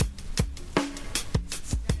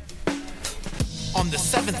On the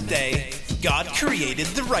seventh day, God created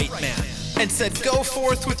the right man and said, "Go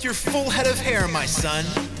forth with your full head of hair, my son."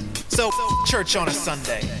 So, church on a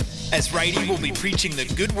Sunday, as Righty will be preaching the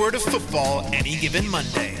good word of football any given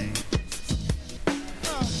Monday.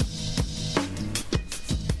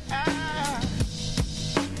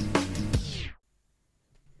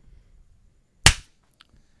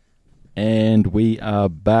 And we are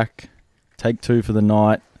back. Take two for the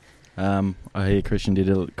night. I hear Christian did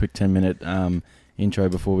a quick 10-minute intro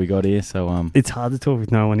before we got here. So it's hard to talk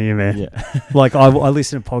with no one here, man. Yeah. Like I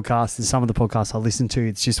listen to podcasts, and some of the podcasts I listen to,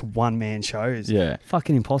 it's just one-man shows. Yeah.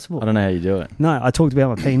 Fucking impossible. I don't know how you do it. No, I talked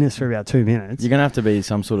about my penis for about 2 minutes. You're going to have to be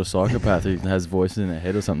some sort of psychopath who has voices in their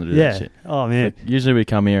head or something to do Yeah. that shit. Oh, man. But usually we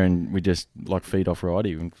come here and we just like feed off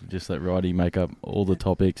Righty. We just let Righty make up all the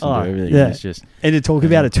topics and do everything. Yeah. It's just, And to talk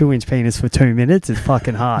about a 2-inch penis for 2 minutes is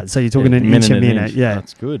fucking hard. So you're talking an inch a and an minute. inch. Yeah.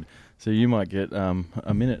 That's good. So you might get a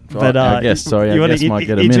minute. But our guest, sorry, you our want guest to might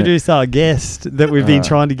get a minute. introduce our guest that we've been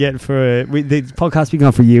trying to get for the podcast's been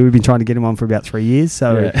going for a year. We've been trying to get him on for about 3 years.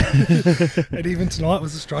 So And even tonight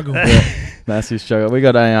was a struggle. Massive struggle. We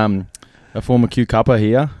got a former Q Cupper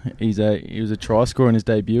here. He was a try scorer in his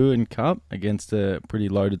debut in Cup against a pretty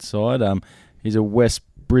loaded side. He's a West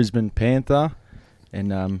Brisbane Panther,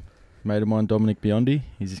 and mate of mine, Dominic Biondi.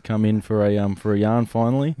 He's just come in for a yarn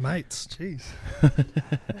finally. Mates, jeez.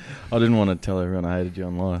 I didn't want to tell everyone I hated you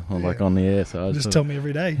online, or like on the air. So I Just tell me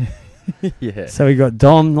every day. Yeah. So we got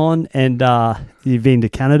Dom on, and you've been to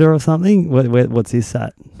Canada or something. What's this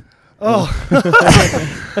at? Oh,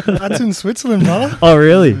 that's in Switzerland, brother. Oh,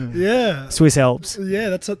 really? Yeah. Swiss Alps. Yeah,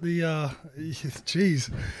 that's at the,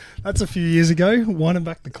 jeez. That's a few years ago, winding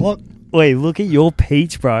back the clock. Wait, look at your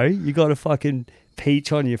peach, bro. You got a fucking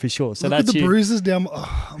peach on you for sure. So Look that's at the you. bruises down.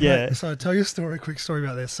 Oh, Yeah. Mate, so I'll tell you a quick story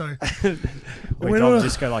about this. So, Wait, when Dom, I-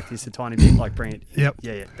 just go like this a tiny bit, like bring it. Yep.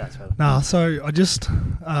 Yeah, that's better. Nah, so I just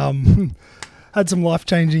had some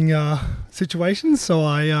life-changing situations. So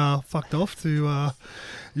I fucked off to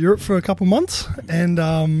Europe for a couple months. And,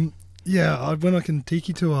 I went on a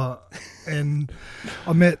Kentucky tour and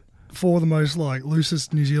I met 4 of the most,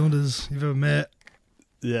 loosest New Zealanders you've ever met.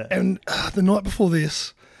 Yeah. And the night before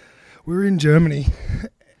this, we were in Germany.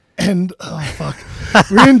 And,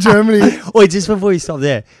 we were in Germany. Wait, just before you stop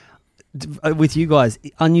there, with you guys,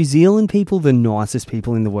 are New Zealand people the nicest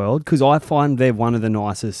people in the world? Because I find they're one of the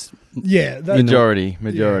nicest. Yeah. Majority.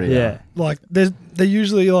 Yeah. They're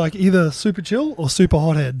usually, either super chill or super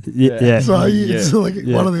hothead. Yeah. So Yeah. it's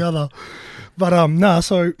one or the other. But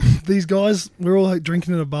so these guys, we're all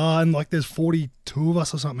drinking at a bar, and there's 42 of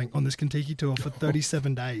us or something on this Kentucky tour for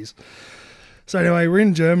 37 days. So anyway, we're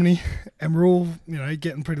in Germany and we're all,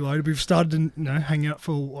 getting pretty loaded. We've started to, hang out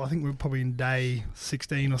for, I think we're probably in day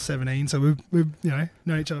 16 or 17. So we've known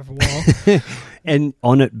each other for a while. And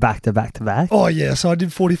on it back to back to back. Oh yeah. So I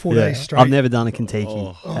did 44 days straight. I've never done a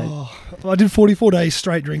Kentucky. I did 44 days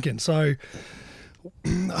straight drinking. So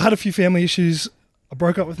I had a few family issues. I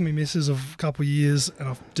broke up with my missus of a couple of years, and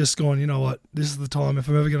I've just gone, you know what, this is the time. If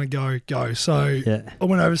I'm ever going to go. So I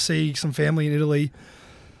went over to see some family in Italy,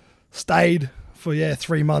 stayed for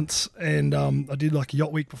 3 months, and I did a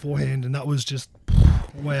yacht week beforehand, and that was just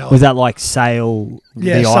wow. Was that sail?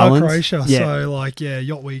 Yeah, the Sail islands? Croatia. Yeah. So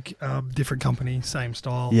yacht week, different company, same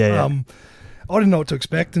style. Yeah. I didn't know what to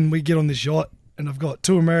expect, and we get on this yacht, and I've got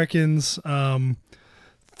 2 Americans,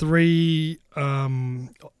 3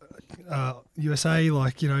 USA,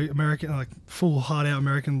 American, full hard out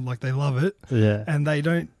American, they love it. Yeah. And they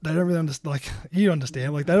don't really understand, you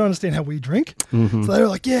understand, they don't understand how we drink. Mm-hmm. So they were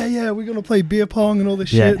like, yeah, we're going to play beer pong and all this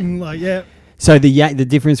shit. And So the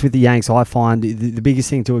difference with the Yanks, I find the biggest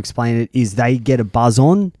thing to explain it is they get a buzz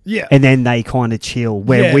on, Yeah. and then they kind of chill.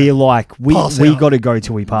 Where Yeah. we're Pass we out. got to go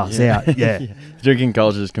till we pass out. Yeah. Drinking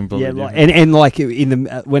culture is completely Yeah, different. and in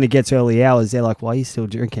the when it gets early hours, they're like, "Why are you still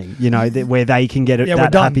drinking?" Where they can get Yeah, we're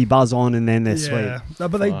that done. happy buzz on, and then they're sweet. Yeah. No,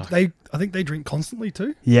 but I think they drink constantly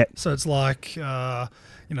too. Yeah, So it's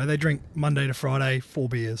they drink Monday to Friday, 4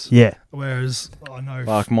 beers. yeah. Whereas I know.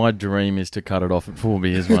 Fuck, my dream is to cut it off at 4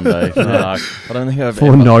 beers one day. Fuck, I don't think I've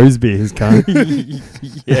 4 ever... nose beers, cunt.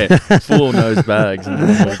 Yeah, 4 nose bags on the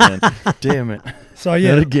weekend. Damn it. So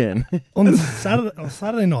Not again. on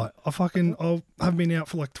Saturday night, I haven't been out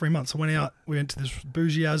for 3 months. I went out. We went to this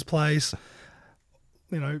bougie ass place.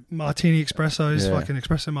 Martini espressos, Yeah. fucking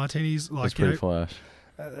espresso martinis. That's pretty flash.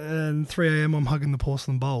 And 3 a.m. I'm hugging the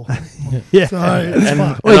porcelain bowl. Yeah. So it's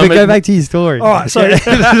fun. Wait, And but go back to your story. All right, so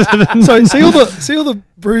so see all the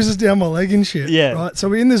bruises down my leg and shit. Yeah. Right. So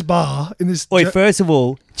we're in this bar in this. Wait, first of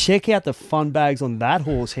all, check out the fun bags on that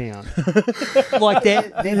horse hound.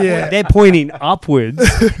 They're pointing upwards,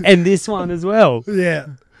 and this one as well. Yeah.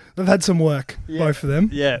 they've had some work, both of them.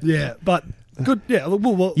 Yeah. But good. Yeah,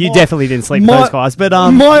 well, You definitely didn't sleep with my- those guys, but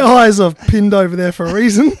my eyes are pinned over there for a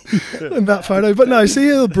reason in that photo. But no, see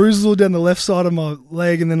the bruises all down the left side of my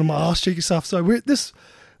leg and then on my arse cheek and stuff. So we're at this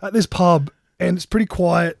pub and it's pretty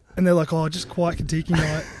quiet. And they're like, oh, just quiet Kentucky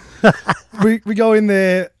night. we go in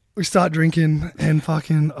there, we start drinking and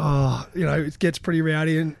fucking, it gets pretty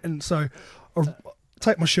rowdy. And so I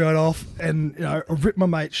take my shirt off and, I rip my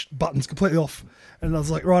mate's buttons completely off. And I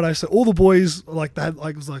was like, righto. So all the boys, like, they had,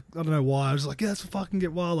 like, it was like, I don't know why. I was like, yeah, let's fucking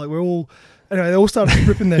get wild. Like, we're all, anyway, they all started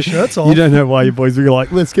ripping their shirts off. you don't know why your boys were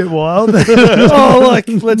like, let's get wild.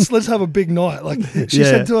 let's have a big night. Like, she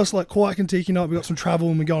said to us, like, quiet Kentucky night. We got some travel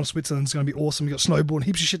and we go on to Switzerland. It's going to be awesome. We got snowboard and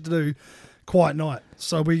heaps of shit to do. Quiet night.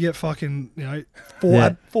 So we get fucking,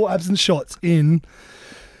 four absent shots in.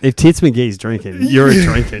 If Tits McGee's drinking, you're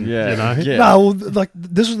drinking, you know? Yeah. No, well, like,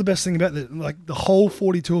 this was the best thing about it. Like, the whole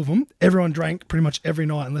 42 of them, everyone drank pretty much every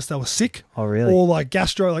night unless they were sick. Oh, really? Or, like,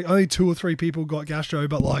 gastro. Like, only 2 or 3 people got gastro,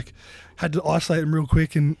 but, like, had to isolate them real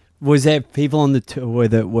quick. And Was there people on the tour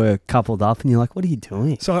that were coupled up and you're like, what are you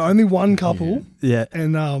doing? so only one couple. Yeah.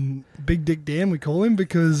 And Big Dick Dan, we call him,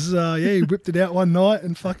 because, he whipped it out one night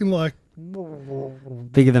and fucking, like,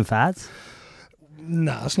 Bigger than Fats?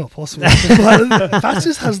 nah, it's not possible. But Fats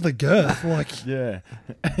just has the girth. Like, Yeah.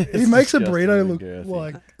 he makes a disgusting burrito and look girthy.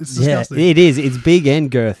 like it's Yeah, disgusting. it is. It's big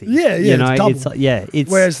and girthy. Yeah, You know, it's double. it's like,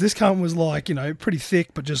 it's Whereas this cunt was like, pretty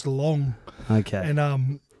thick but just long. okay.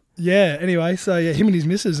 And anyway, so yeah, him and his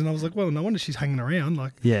missus, and I was like, well, no wonder she's hanging around.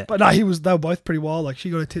 Like, Yeah. But no, they were both pretty wild. Like,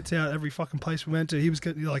 she got her tits out every fucking place we went to. He was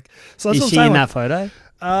getting like, so that's Is what I'm she saying, in like, that photo?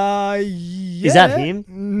 Yeah. Is that him?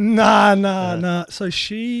 Nah. So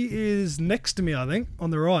she is next to me, I think,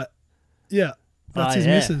 on the right. Yeah, that's Oh, his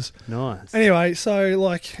yeah. missus. Nice. Anyway, so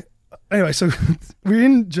we're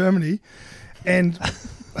in Germany and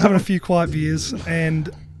having a few quiet beers,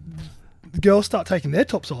 and the girls start taking their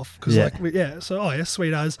tops off because, sweet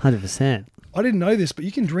as. 100%. I didn't know this, but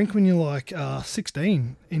you can drink when you're like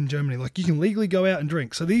 16 in Germany. Like, you can legally go out and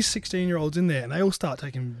drink. So these 16-year-olds in there, and they all start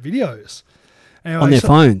taking videos. Anyway, On their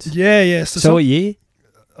phones? Yeah. So what year?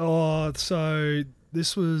 Oh, so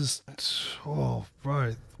this was,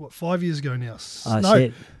 bro, 5 years ago now? Oh,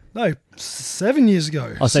 shit. No, 7 years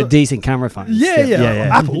ago. Oh, so decent camera phones. Yeah.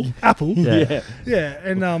 Apple. Yeah. Yeah,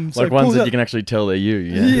 and so Like ones pulls that out- you can actually tell they're you.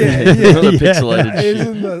 Yeah. Not the pixelated It shit.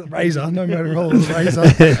 isn't the Razor, no Motorola, the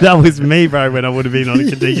Razor. That was me, bro, when I would have been on a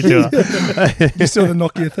Kentucky tour. You still the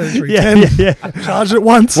Nokia 3310. Yeah. Charged it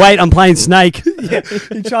once. Wait, I'm playing Snake.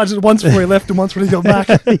 He charged it once before he left and once when he got back.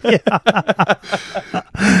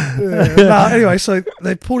 Anyway, so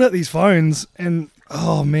they pulled out these phones and,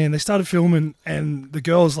 oh man, they started filming and the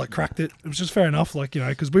girls like cracked it. It was just fair enough, like,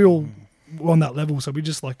 because we all were on that level, so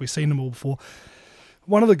we've seen them all before.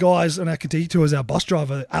 One of the guys on our Kentucky tour is our bus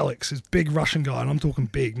driver, Alex, is big Russian guy, and I'm talking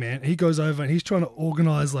big, man. He goes over and he's trying to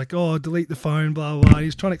organize, like, oh, delete the phone, blah, blah, blah.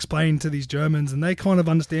 He's trying to explain to these Germans, and they kind of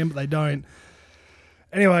understand, but they don't.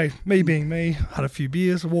 Anyway, me being me, had a few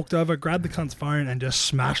beers, I walked over, grabbed the cunt's phone, and just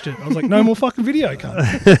smashed it. I was like, no more fucking video,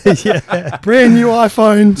 cunt. Brand new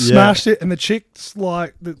iPhone, smashed it, and the chick's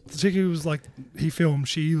like, the chick who was like, he filmed,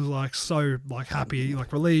 she was like so like happy,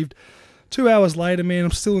 like relieved. 2 hours later, man,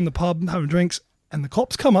 I'm still in the pub having drinks, and the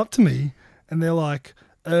cops come up to me, and they're like,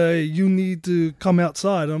 you need to come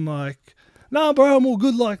outside. I'm like, nah, bro, I'm all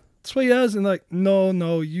good, like, sweet as. And like,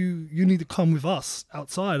 no, you need to come with us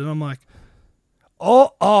outside. And I'm like,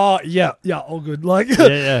 yeah, all good. Like,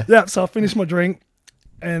 yeah. So I finished my drink,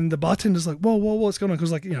 and the bartender's like, whoa, what's going on?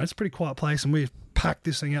 Because, like, it's a pretty quiet place, and we've packed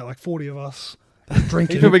this thing out, like 40 of us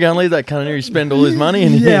drinking. He's probably going to leave that cunt here. He spend all his money.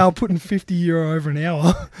 And yeah, I'm putting €50 over an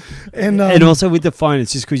hour. And also with the phone,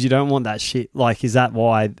 it's just because you don't want that shit. Like, is that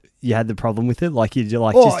why you had the problem with it? Like, you're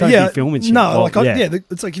like, just don't be filming shit. No, Oh,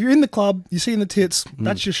 it's like if you're in the club, you see in the tits,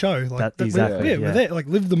 that's your show. Like, exactly. we're there, like,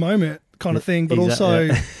 live the moment kind of thing, but also...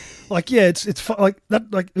 Yeah. Like, yeah, it's like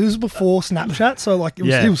that. Like, it was before Snapchat, so like he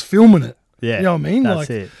Yeah. was filming it. Yeah, You know what I mean? That's Like,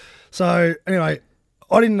 it. So anyway,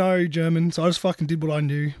 I didn't know German, so I just fucking did what I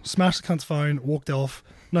knew. Smashed the cunt's phone, walked off.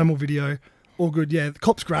 No more video. All good. Yeah, the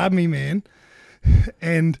cops grabbed me, man,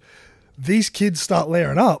 and these kids start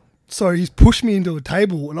layering up. So he's pushed me into a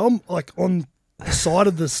table, and I'm like on the side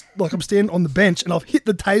of this, like I'm standing on the bench, and I've hit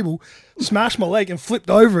the table, smashed my leg, and flipped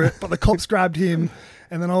over it. But the cops grabbed him,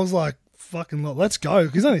 and then I was like, fucking let's go.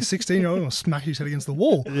 He's only 16-year-old. I'm gonna smash his head against the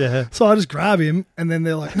wall. Yeah. So I just grab him, and then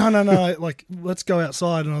they're like, no, like, let's go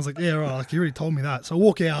outside. And I was like, yeah, right. Like, you already told me that. So I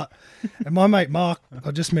walk out, and my mate Mark,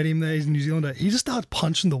 I just met him there. He's a New Zealander. He just starts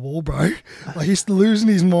punching the wall, bro. Like, he's losing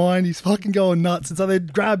his mind. He's fucking going nuts. And so they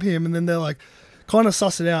grab him, and then they're like, kind of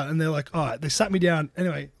suss it out, and they're like, all right, they sat me down.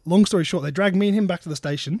 Anyway, long story short, they dragged me and him back to the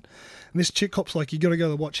station, and this chick cop's like, you got to go to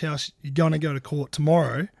the watch house. You're going to go to court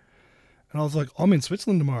tomorrow. And I was like, I'm in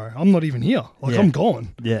Switzerland tomorrow. I'm not even here. Like, I'm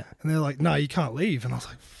gone. Yeah. And they're like, no, you can't leave. And I was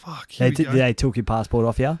like, fuck, They took your passport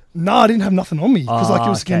off you? No, I didn't have nothing on me. Because it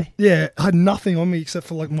was, okay. I had nothing on me except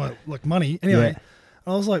for like my money. Anyway,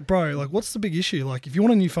 I was like, bro, like, what's the big issue? Like, if you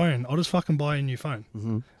want a new phone, I'll just fucking buy a new phone.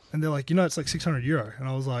 Mm-hmm. And they're like, it's like €600. And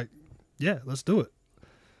I was like, yeah, let's do it.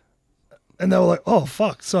 And they were like, oh,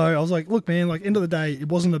 fuck. So I was like, look, man, like, end of the day, it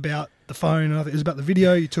wasn't about the phone. It was about the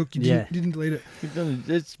video you took. You didn't delete it.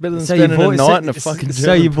 It's better than spending a night in a fucking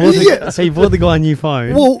So you bought the guy a new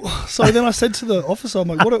phone? Well, so then I said to the officer, I'm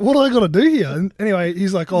like, what do I got to do here? And anyway,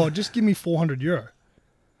 he's like, oh, just give me €400.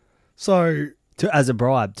 So... As a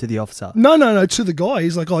bribe to the officer? No, to the guy.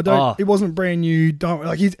 He's like, it wasn't brand new. Don't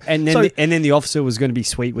like. And then the officer was going to be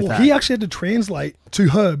sweet with that. He actually had to translate to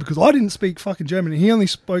her because I didn't speak fucking German and he only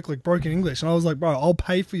spoke like broken English. And I was like, bro, I'll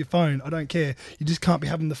pay for your phone. I don't care. You just can't be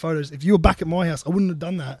having the photos. If you were back at my house, I wouldn't have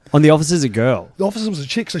done that. And the officer's a girl. The officer was a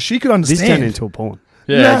chick, so she could understand. This turned into a porn.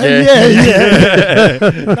 Yeah.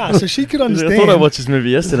 Nah, so she could understand. I thought I watched this movie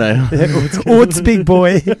yesterday. What's big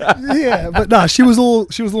boy? Yeah, but nah, she was all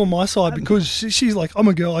on my side because she's like, I'm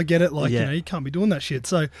a girl, I get it. Like, you can't be doing that shit.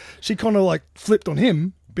 So she kind of like flipped on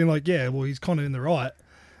him, being like, yeah, well, he's kind of in the right.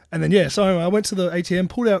 And then so I went to the ATM,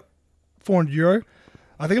 pulled out €400.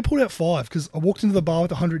 I think I pulled out 5 because I walked into the bar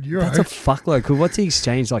with €100. That's a fuckload. Cause what's the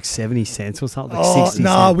exchange, like 70 cents or something? Like 60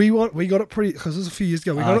 cents? We got it pretty, because it was a few years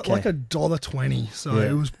ago. We got it like $1.20, so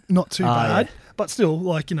it was not too bad. Yeah. But still,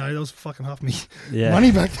 like, that was fucking half me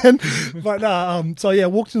money back then. But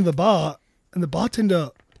walked into the bar and the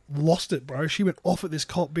bartender lost it, bro. She went off at this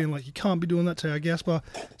cop being like, you can't be doing that to our gas bar.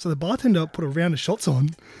 So the bartender put a round of shots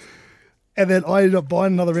on, and then I ended up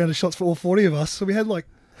buying another round of shots for all 40 of us. So we had like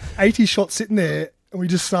 80 shots sitting there. And we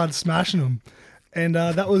just started smashing them. And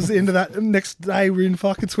that was the end of that. Next day, we're in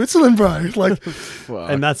fucking Switzerland, bro. Like,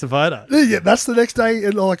 and that's a photo. Yeah, that's the next day.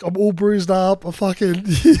 And like, I'm all bruised up. I'm fucking,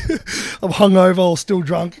 I'm hungover or still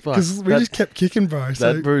drunk because we just kept kicking, bro.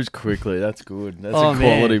 That bruised quickly. That's good. That's a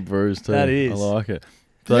quality bruise too. That is. I like it.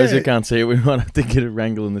 For those who can't see it, we might have to get a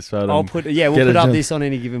wrangle in this photo. We'll put up this on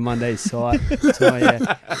Any Given Monday's site.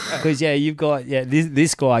 Because you've got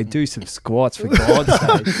this guy do some squats for God's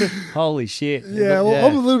sake. Holy shit. Yeah, well,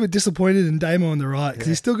 I'm a little bit disappointed in Damo on the right because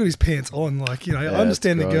he's still got his pants on. Like, I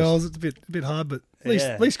understand the girls, it's a bit hard, but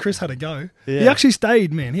at least Chris had a go. Yeah. He actually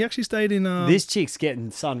stayed, man. He actually stayed in. This chick's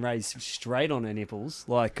getting sun rays straight on her nipples,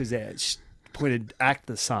 like because they're pointed at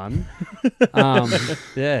the sun.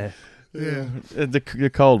 Yeah. Yeah,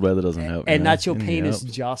 the cold weather doesn't help. And that's your penis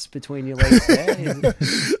just between your legs there?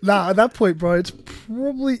 Nah, at that point, bro, it's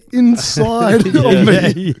probably inside of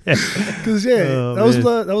me. Because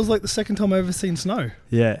that was like the second time I ever seen snow.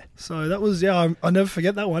 Yeah. So that was I'll never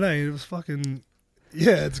forget that one. It was fucking.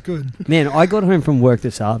 Yeah, it's good. Man, I got home from work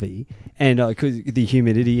this Harvey, and because the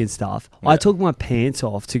humidity and stuff, I took my pants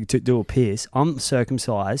off to do a piss. I'm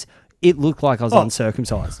circumcised. It looked like I was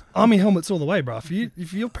uncircumcised. Army helmets all the way, bro.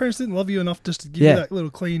 If your parents didn't love you enough just to give you that little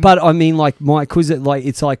clean... But I mean, like, because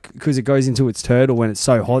it goes into its turtle when it's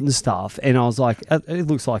so hot and stuff, and I was like, it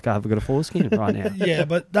looks like I haven't got a foreskin right now. Yeah,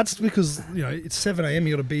 but that's because, it's 7 a.m,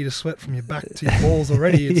 you got a bead of sweat from your back to your balls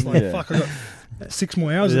already. It's like, fuck, I got 6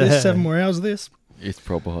 more hours of this, 7 more hours of this. It's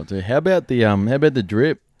proper hot too. How about the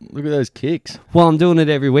drip? Look at those kicks. Well, I'm doing it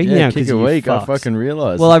every week now. Kick a week. I fucking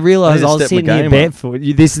realised. Well, I realised I was sitting here barefoot.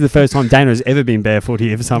 This is the first time Dana has ever been barefoot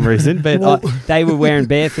here for some reason. But they were wearing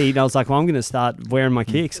bare feet, and I was like, well, I'm going to start wearing my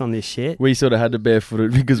kicks on this shit. We sort of had to barefoot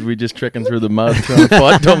it because we just trekking through the mud trying to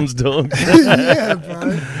fight Dom's dog. Yeah,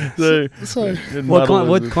 bro. So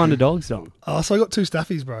what kind of dogs, Dom? So I got 2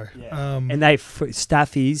 staffies, bro. Yeah. And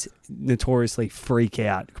staffies notoriously freak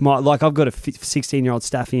out. Like, I've got a 16-year-old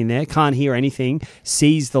staffy in there, can't hear anything,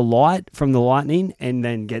 sees the light from the lightning, and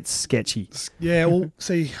then gets sketchy. Yeah, well,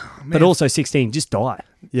 see, man. But also 16, just die,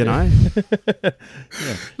 you know?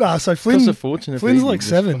 Nah, so Flynn's like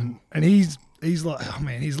 7, and he's like, oh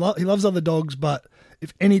man, he loves other dogs, but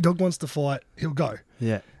if any dog wants to fight, he'll go.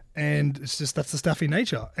 Yeah. And it's just, that's the staffy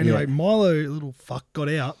nature. Anyway, Milo, little fuck, got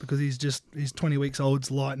out because he's 20 weeks old,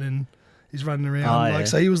 it's lightning, he's running around.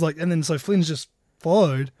 So he was like, and then so Flynn's just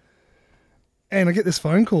followed. And I get this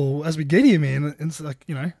phone call as we get here, man. And it's like,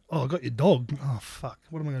 I got your dog. Oh, fuck.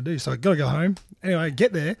 What am I going to do? So I got to go home. Anyway, I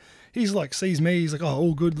get there. He's like, sees me. He's like, oh,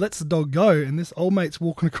 all good. Lets the dog go. And this old mate's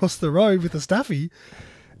walking across the road with a staffy.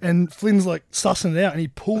 And Flynn's like sussing it out. And he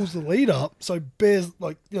pulls the lead up. So Bear's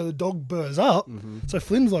like, the dog burrs up. Mm-hmm. So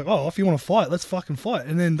Flynn's like, oh, if you want to fight, let's fucking fight.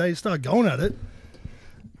 And then they start going at it.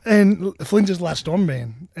 And Flynn just latched on,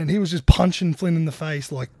 man. And he was just punching Flynn in the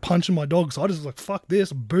face, like punching my dog. So I just was like, fuck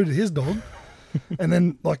this, booted his dog. And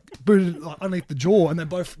then like booted like, underneath the jaw. And then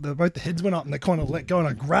both the heads went up and they kind of let go and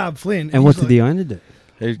I grabbed Flynn. And what he's did the owner do?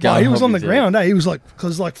 He was on the ground. He was like,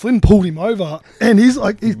 because like Flynn pulled him over and he's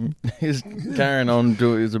like, He's carrying on,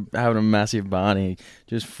 having a massive Barney,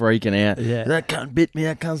 just freaking out. Yeah. That cunt bit me,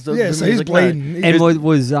 that cunt's dog. yeah, so he's bleeding. He And just-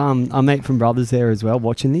 was our mate from Brothers there as well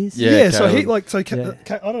watching this? Yeah, so he Caleb. like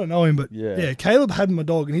Yeah. I don't know him, but Yeah. yeah, Caleb had my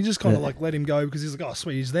dog, and he just kind of Yeah. like let him go because he's like, oh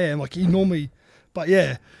sweet, he's there, and like he normally, but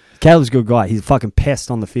yeah, Caleb's a good guy. He's a fucking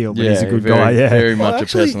pest on the field, but he's a good very, guy. Yeah. very Well, much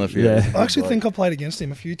actually- a pest on the field. Yeah. I actually think I played against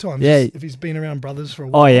him a few times. Yeah. If he's been around Brothers for a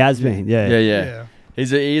while. Oh, he has been. Yeah. Yeah, yeah.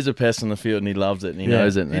 He is a pest on the field and he loves it and he Yeah.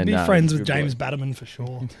 knows it. He'd and, be friends he's with a good James bloke. Batterman for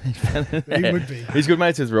sure. He would be. He's good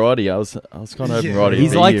mates with Roddy. I was kind of hoping Yeah. Roddy. He's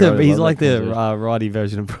would be like here. the I he's love like that the conversation. Roddy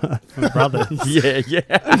version of Brothers.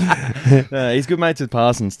 yeah. No, he's good mates with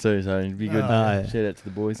Parsons too, so it'd be good. yeah. Shout out to the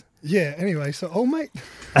boys. Yeah. Anyway, so old mate,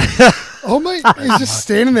 he's just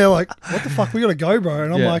standing there like, what the fuck? We gotta go, bro.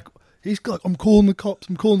 And I'm Yeah. like, he's like, I'm calling the cops.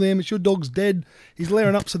 I'm calling them. It's your dog's dead. He's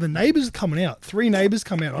layering up. So the neighbors are coming out. 3 neighbors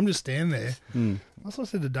come out. I'm just standing there. That's what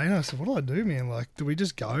I said to Dana. I said, what do I do, man? Like, do we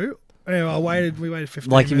just go? Anyway, we waited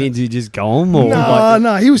 15 Like you mean minutes. do you just go on or No,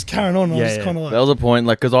 like, he was carrying on. I Yeah, was yeah. kind of like, That was a point,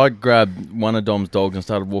 like, because I grabbed one of Dom's dogs and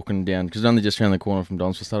started walking down, because only just around the corner from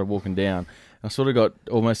Dom's, so I started walking down. I sort of got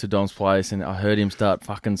almost to Dom's place, and I heard him start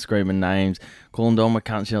fucking screaming names, calling Dom a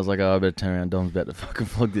cunt, and I was like, oh, I better turn around, Dom's about to fucking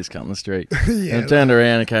flog this cunt in the street. yeah. And I turned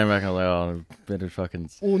around and came back, and I was like, oh, I better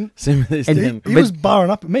fucking Well, simmer this And down. he was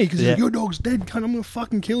barring up at me because he's Yeah. like, your dog's dead, cunt. I'm going to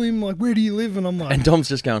fucking kill him. Like, where do you live? And I'm like, And Dom's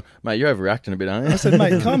just going, mate, you're overreacting a bit, aren't you? I said,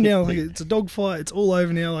 mate, calm down. Like, it's a dog fight. It's all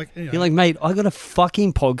over now. Like, you know. you're like, mate, I got a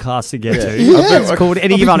fucking podcast to get to. Yeah. It's called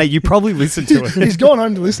Eddie Runner. You probably listen to it. He's gone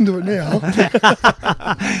home to listen to it now.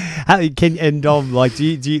 And Dom, like, do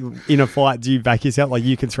you in a fight, do you back yourself? Like,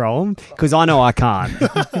 you control him? Because I know I can't.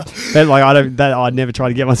 But like, I'd never try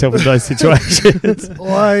to get myself in those situations.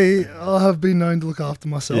 I have been known to look after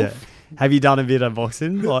myself. Yeah. Have you done a bit of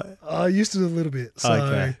boxing? Like, I used to do a little bit. So,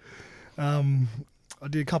 Okay. I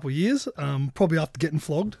did a couple of years, probably after getting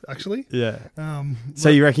flogged, actually. yeah. Um, So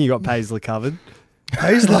you reckon you got Paisley covered?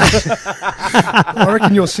 Paisley. I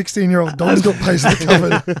reckon your 16-year-old dog's got Paisley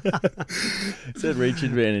covered. It said reach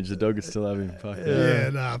advantage, the dog is still having fuck. Yeah,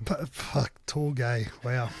 nah, fuck, tall gay.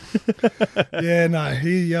 Wow. Yeah, no,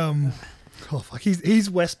 he fuck, he's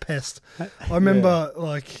West Pest. I remember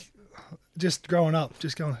like just growing up,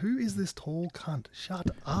 just going, who is this tall cunt? Shut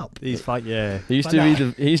up. He's fuck, yeah. He used But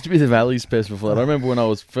to be the Valley's pest before that. I remember when I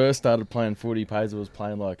was first started playing footy, Paisley was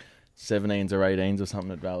playing like 17s or 18s or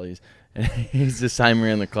something at Valley's. And he's the same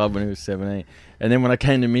around the club when he was 17. And then when I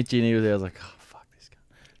came to Mitchie and he was there, I was like, oh, fuck this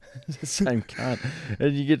cunt. It's the same cunt.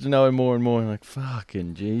 And you get to know him more and more, and like,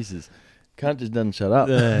 fucking Jesus. Cunt just doesn't shut up.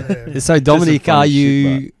 Yeah. So Dominic, funny are shit,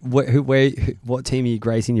 you what team are you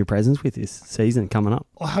gracing your presence with this season coming up?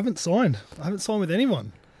 I haven't signed. I haven't signed with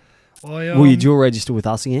anyone. Will you dual register with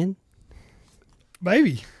us again?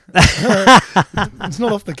 Maybe. It's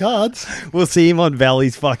not off the cards. We'll see him on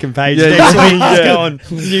Valley's fucking page Yeah, next yeah. week. He's Yeah. going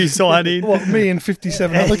new signing. What, me and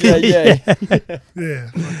 57 other Yeah, kids? yeah.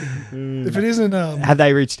 Yeah. fucking- If it isn't, Have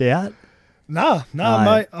they reached out? nah, No.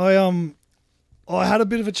 mate. I had a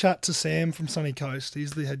bit of a chat to Sam from Sunny Coast.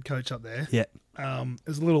 He's the head coach up there. Yeah. It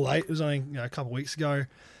was a little late. It was only a couple of weeks ago.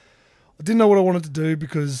 I didn't know what I wanted to do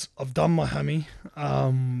because I've done my hammy,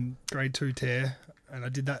 grade 2 tear, and I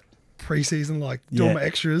did that pre-season, like doing Yeah. my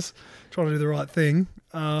extras, trying to do the right thing.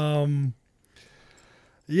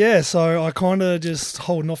 Yeah, so I kind of just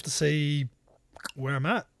holding off to see where I'm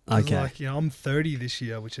at. 'Cause, Okay. like, I'm 30 this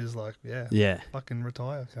year, which is like, Yeah. fucking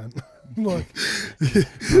retire, cunt. Like,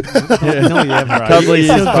 No, yeah, bro. Couple of You're still years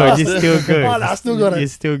good. past You're it. still good. Oh, no, I still got it. You're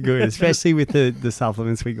still good, especially with the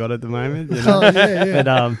supplements we got at the moment. You know? oh,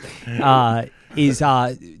 yeah.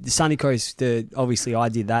 But Sunny Coast? Obviously, I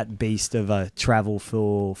did that beast of a travel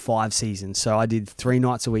for 5 seasons. So I did 3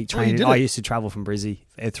 nights a week Oh, you training. did I it? used to travel from Brizzy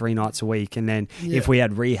 3 nights a week, and then Yeah. if we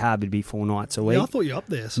had rehab, it'd be 4 nights a week. Yeah, I thought you were up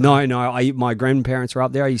there. So. No. My grandparents were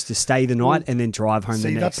up there. I used to stay the night and then drive home the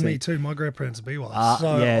See, next that's me week. too. My grandparents are Beewise. Ah,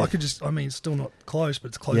 so yeah. I could just, it's still not close, but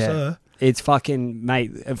it's closer. It's fucking,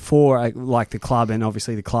 mate, for like the club, and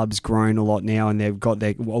obviously the club's grown a lot now, and they've got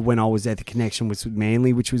their, when I was there, the connection was with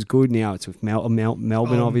Manly, which was good. Now it's with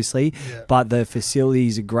Melbourne, obviously. Yeah. But the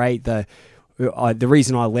facilities are great. The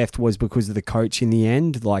reason I left was because of the coach in the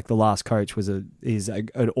end. Like, the last coach is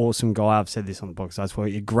an awesome guy. I've said this on the podcast.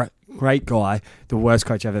 A great guy. The worst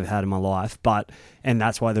coach I've ever had in my life. And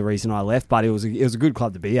that's why the reason I left. But it was a good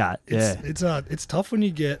club to be at. It's tough when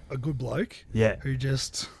you get a good bloke Yeah. who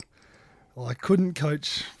just Like, couldn't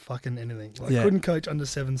coach fucking anything. Like, Yeah. couldn't coach under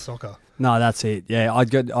 7 soccer. No, that's it. Yeah,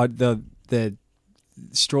 the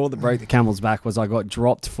straw that broke the camel's back was I got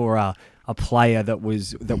dropped for a player that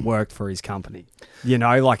worked for his company. You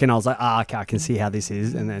know, like, and I was like, okay, I can see how this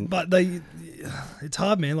is. And then, But it's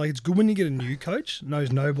hard, man. Like, it's good when you get a new coach,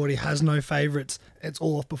 knows nobody, has no favourites. It's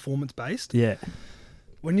all off performance based. yeah,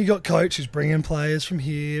 When you got coach who's bringing players from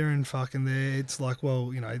here and fucking there, it's like,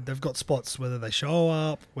 well, you know, they've got spots whether they show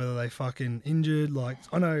up, whether they fucking injured. Like,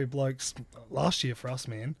 I know blokes last year for us,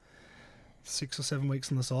 man, 6 or 7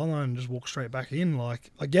 weeks on the sideline and just walk straight back in.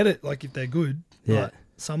 Like, I get it, like, if they're good. Yeah. But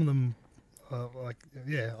some of them, I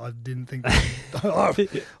didn't think. I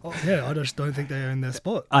just don't think they're in their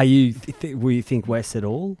spot. are you? Will you think West at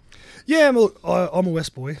all? Yeah, I'm a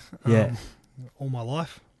West boy. Yeah. All my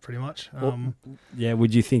life, pretty much. Yeah.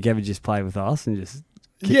 Would you think ever just play with us and just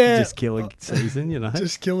kill a season? You know,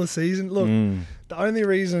 Just kill a season. Look, the only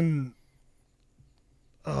reason.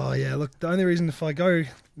 Oh yeah, look, the only reason if I go, you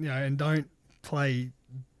know, and don't play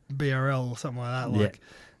BRL or something like that, like,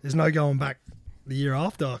 there's no going back the year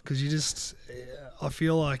after because you just, I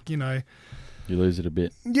feel like, you know, You lose it a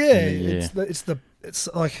bit. yeah, Yeah. it's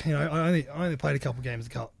like, you know, I only played a couple games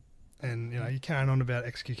of Cup, and you know, you carrying on about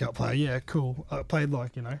XQ Cup player, yeah, cool. I played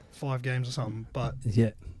like, you know, 5 games or something, but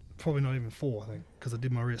yeah. probably not even 4, I think, because I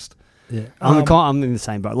did my wrist. Yeah, I'm in the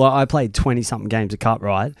same boat. Like, I played 20-something games of Cup,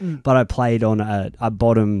 right? But I played on a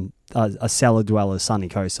bottom, a cellar dweller Sunny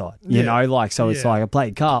Coast side. You know, like, so it's like I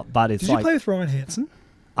played Cup, but it's Did like... you play with Ryan Hansen?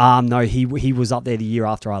 No, he was up there the year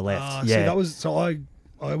after I left. See, that was so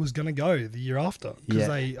I was gonna go the year after because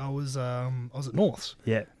Yeah. I was at Norths,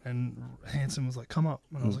 Yeah. and Hansen was like, come up,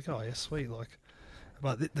 and I was like, oh yeah, sweet. Like,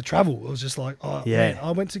 but the travel was just like, oh Yeah. man,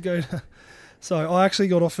 I went to go. So I actually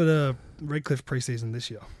got offered a Redcliffe preseason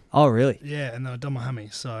this year. Oh, really? Yeah, and I done my hammy,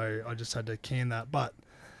 so I just had to can that. But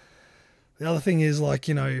the other thing is, like,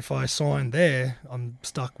 you know, if I sign there, I'm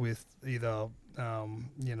stuck with either,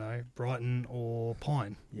 you know, Brighton or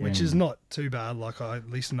Pine, which is not too bad. Like, I at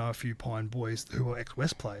least know a few Pine boys who are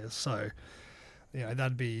ex-West players, so, you know,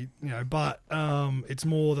 that'd be, you know, but it's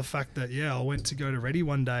more the fact that, yeah, I went to go to Reddy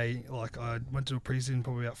one day. Like, I went to a preseason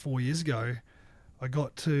probably about 4 years ago. I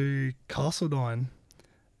got to Castledine,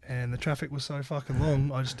 and the traffic was so fucking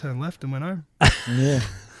long, I just turned left and went home. Yeah.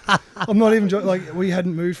 I'm not even joking. Like, we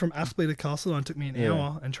hadn't moved from Aspley to Castledine. It took me an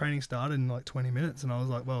hour, and training started in like 20 minutes. And I was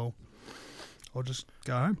like, well, I'll just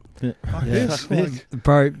go home. Yeah. Fuck Yeah. this. Like,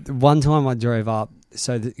 Bro, one time I drove up,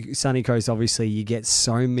 so the Sunny Coast, obviously you get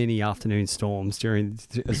so many afternoon storms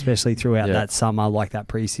especially throughout that summer, like that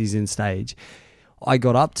preseason stage. I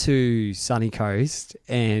got up to Sunny Coast,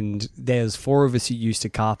 and there's 4 of us who used to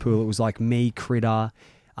carpool. It was like me, Critter.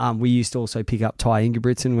 We used to also pick up Ty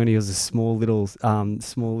Ingebrigtsen when he was a small little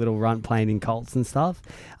runt playing in Colts and stuff.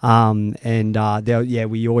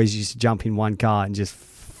 We always used to jump in one car and just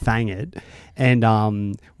fang it.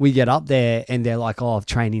 And we get up there, and they're like, "Oh,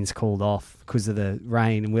 training's called off because of the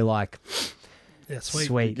rain," and we're like, yeah, sweet.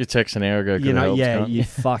 Sweet. You text an hour ago. You know, you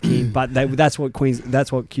fucking. But that's what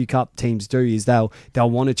Q Cup teams do, is they'll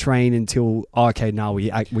want to train until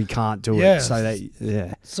we can't do Yeah. it.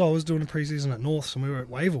 So So I was doing a preseason at Norths, and we were at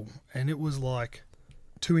Wavell, and it was like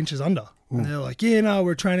 2 inches under. And they're like, yeah, no,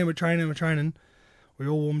 we're training. We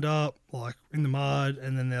all warmed up, like, in the mud,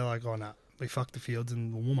 and then they're like, oh, no, we fucked the fields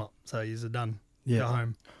and we'll warm up. So you're done. Go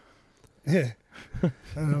home. Yeah.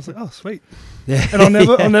 And I was like, oh, sweet. Yeah. And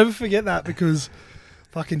I'll never forget that, because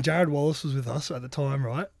fucking Jared Wallace was with us at the time,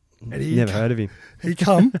 right? And he never heard of him. He'd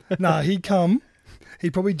come.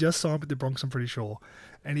 He'd probably just signed with the Bronx, I'm pretty sure.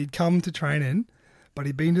 And he'd come to training, but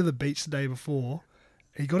he'd been to the beach the day before.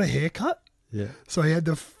 He got a haircut. Yeah. So he had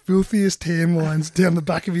the filthiest tan lines down the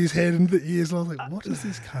back of his head and the ears. And I was like, what has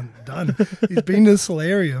this cunt done? He's been to the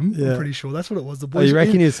solarium, I'm pretty sure. That's what it was. The boys you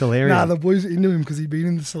reckon he's solarium? Nah, the boys were into him because he'd been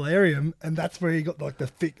in the solarium, and that's where he got like the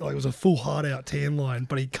thick, like, it was a full hard out tan line,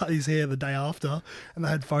 but he cut his hair the day after, and they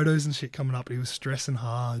had photos and shit coming up, and he was stressing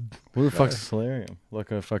hard. What the fuck's a solarium?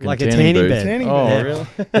 Like a fucking Like a tanning tanning booth? bed. Tanning Oh, bed. really?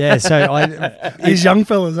 Yeah, so These young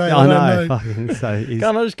fellas, eh? I don't know. Fucking, so he's,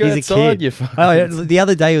 Can't I just go he's outside, a kid. you fucking... Oh, yeah, the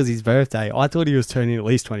other day was his birthday. I thought he was turning at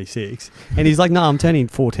least 26, and he's like, "No, I'm turning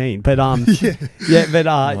 14." But What's a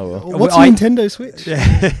Nintendo Switch?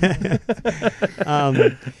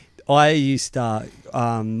 I used to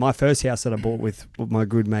my first house that I bought with my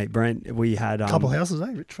good mate Brent. We had Couple houses,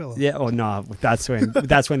 eh? Rich fella. Yeah, or no, that's when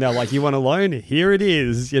they're like, "You want a loan? Here it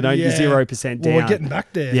is." You know, Yeah. 0% down. Well, we're getting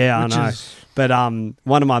back there. Yeah, I which know. is- But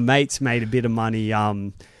one of my mates made a bit of money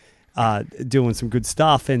doing some good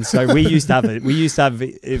stuff. And so we used to have it. We used to have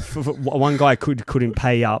if one guy couldn't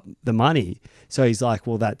pay up the money. So he's like,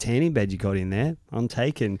 well, that tanning bed you got in there, I'm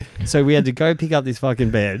taking. So we had to go pick up this fucking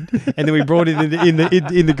bed, and then we brought it in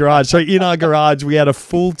the garage. So in our garage, we had a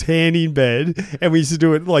full tanning bed, and we used to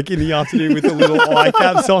do it like in the afternoon with the little eye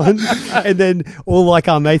caps on. And then all like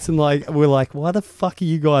our mates and like we're like, why the fuck are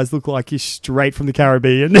you guys look like you're straight from the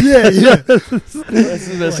Caribbean? Yeah. That's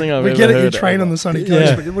the best thing I've We ever get it, you heard. train on the sunny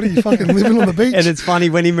coast, but what are you fucking living on the beach? And it's funny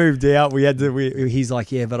when he moved out, we had to. He's like,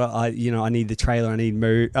 yeah, but I need the trailer. I need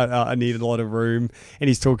I need a lot of room. And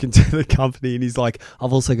he's talking to the company, and he's like,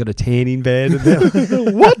 I've also got a tanning bed. And they're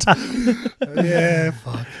like, what? Yeah,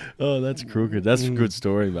 fuck. Oh, that's crooked. That's a good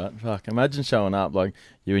story, but fuck. Imagine showing up like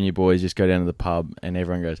you and your boys just go down to the pub, and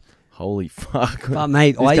everyone goes, "Holy fuck!" But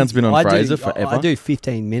mate, this cunt's been on Fraser forever. I do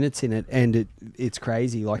 15 minutes in it, and it's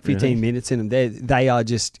crazy. Like 15 minutes in them, they are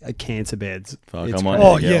just cancer beds. Fuck, It's I might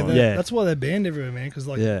Oh have to get yeah, one. Yeah. that's why they're banned everywhere, man. Because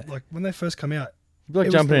like when they first come out, It'd be like It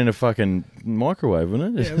was jumping the- in a fucking microwave,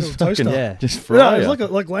 wouldn't it? Yeah, a little Just fucking- toaster. Yeah. Just no, fry it's ya.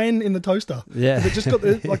 like laying in the toaster. Yeah. They just got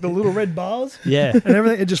the little red bars Yeah. and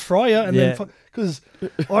everything. It just fry you, and Yeah. then because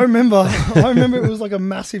I remember it was like a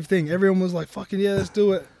massive thing. Everyone was like, "Fucking yeah, let's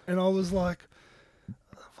do it," and I was like,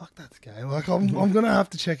 "Fuck, that's gay." Like I'm gonna have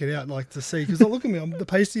to check it out, like to see, because look at me, I'm the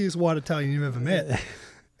pastiest white Italian you've ever met,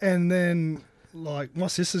 and then. Like, my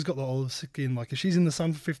sister's got the olive skin. Like, if she's in the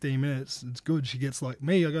sun for 15 minutes, it's good. She gets, like,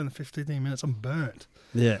 me, I go in the 15 minutes, I'm burnt.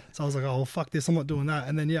 Yeah. So I was like, oh, well, fuck this, I'm not doing that.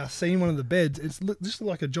 And then, yeah, I seen one of the beds. It's just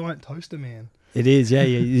like a giant toaster, man. It is, yeah.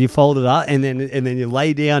 You fold it up, and then you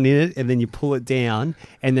lay down in it, and then you pull it down,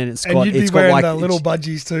 and then it's And got you'd be it's wearing got the like little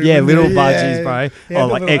budgies too. yeah, wouldn't little you? budgies, bro. Yeah, Oh,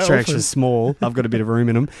 like little extra elephant. small. I've got a bit of room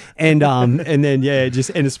in them, and then yeah,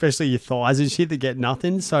 and especially your thighs and shit that get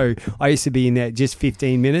nothing. So I used to be in there just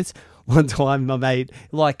 15 minutes. One time, my mate,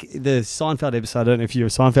 like the Seinfeld episode, I don't know if you're a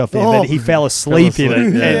Seinfeld fan, Oh. but he fell asleep in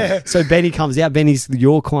it. Yeah. And so Benny comes out. Benny's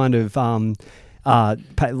your kind of like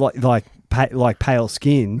pale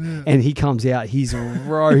skin, and he comes out. He's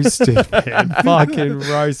roasted, man, fucking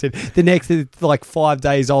roasted. The next like 5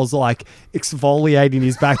 days, I was like exfoliating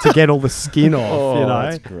his back to get all the skin off. Oh, you know,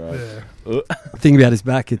 that's gross. Yeah. thing about his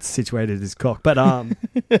back, it's situated his cock. But yeah,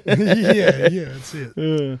 that's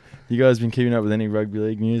it. You guys been keeping up with any rugby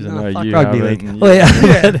league news? I no, know fuck you rugby haven't, league. and Well, you-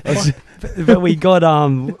 yeah. But we got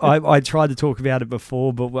I tried to talk about it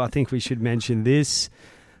before, but I think we should mention this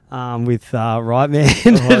with Right Man.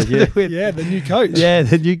 Oh, yeah. Yeah, the new coach. Yeah,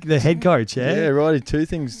 the head coach. Yeah, Yeah, righty. Two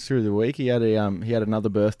things through the week. He had another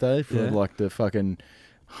birthday for Yeah. like the fucking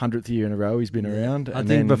 100th year in a row he's been around. I and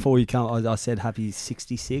think then- before you come, I said happy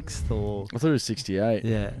 66th or I thought it was 68.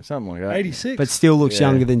 yeah, Something like that. 86. but still looks Yeah.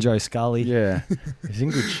 younger than Joe Scully. Yeah, he's in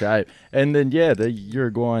good shape. And then the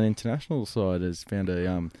Uruguayan international side has found a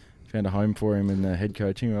home for him in the head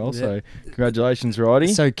coaching role. Yeah. So congratulations, Righty.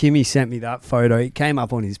 So Kimmy sent me that photo. It came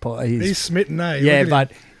up on his He's smitten, eh? yeah, Look at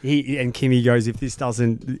but Kimmy goes, if this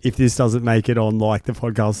doesn't make it on like the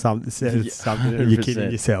podcast, something you're kidding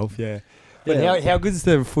 100%. yourself. Yeah. But Yeah. how good's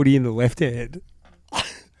the footy in the left hand? him.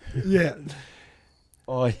 Yeah.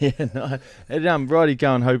 Oh yeah, no. And Righty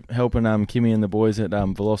going helping Kimmy and the boys at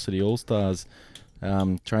Velocity All Stars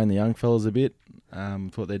train the young fellas a bit.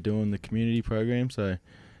 With what they're doing, the community program. So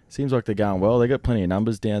seems like they're going well. They got plenty of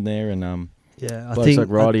numbers down there, and Yeah, I blokes think like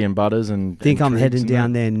Righty and Butters and. I think and I'm Triggs heading and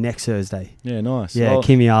down that. there next Thursday. Yeah, nice. Yeah, Well,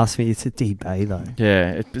 Kimmy asked me. It's at Deep Bay though.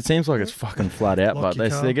 yeah, it seems like it's fucking flat out, Lock but your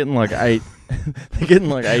car. they're getting like 8. They're getting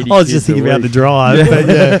like 80. I was kids just a thinking about the week. drive. But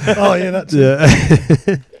yeah, Oh, yeah, that's it.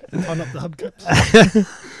 yeah. Turn up the hubcaps.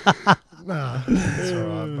 Nah, that's all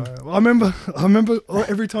right, bro. I remember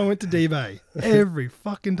every time I went to D-Bay, every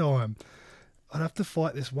fucking time, I'd have to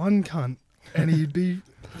fight this one cunt, and he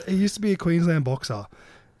used to be a Queensland boxer,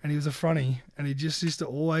 and he was a fronty, and he just used to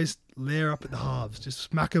always lair up at the halves, just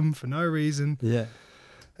smack him for no reason. yeah.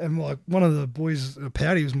 And like one of the boys,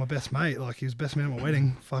 Powdy, was my best mate. Like he was best man at my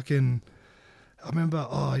wedding. Fucking, I remember.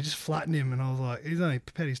 Oh, he just flattened him, and I was like,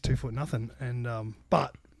 Powdy's 2 foot nothing. And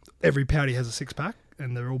but every Powdy has a 6-pack,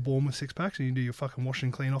 and they're all born with 6-packs, and you do your fucking wash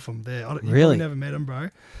and clean off them. You Really? probably never met them, bro.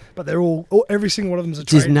 But they're every single one of them's a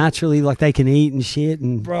Just trade. naturally, like they can eat and shit,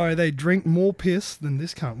 and Bro, they drink more piss than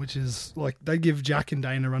this cunt, which is like they give Jack and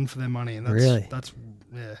Dane a run for their money, and that's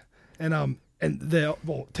yeah. And they're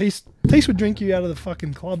Teese would drink you out of the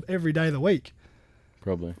fucking club every day of the week.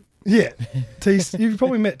 Probably. Yeah, Teese. You've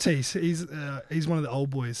probably met Teese. He's one of the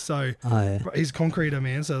old boys. So oh yeah. he's concreter,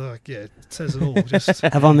 man. So like, yeah, it says it all. Just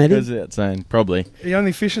Have I met Goes him? without saying. Probably. he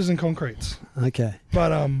only fishes in concretes. Okay.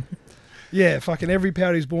 But yeah, fucking every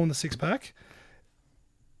Powdy's born the 6-pack,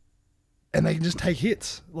 and they can just take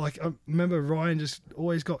hits. Like I remember Ryan just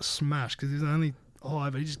always got smashed because he's only high,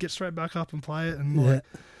 but he just gets straight back up and play it, and like,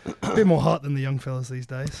 a bit more heart than the young fellas these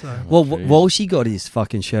days. So Well, geez. Walshy got his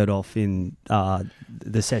fucking shirt off in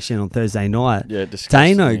the session on Thursday night. Yeah, disgusted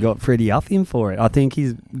Dano me. got pretty up him for it. I think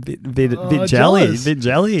he's a bit jelly, jealous. bit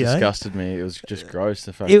jelly. Eh? Disgusted me. It was just gross.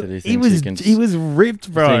 The fact that he thinks He was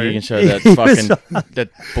ripped, bro. think he can show that He was- fucking that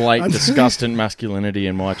blatant, disgusting masculinity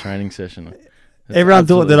in my training session. That's Everyone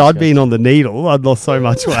thought that absolutely I'd been on the needle. I'd lost so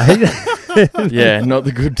much weight. disgusting. Yeah, not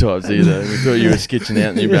the good types either. We thought you were skitching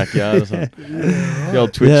out in your backyard or something. The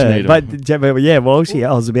old Twitch needle. but yeah, Walshy,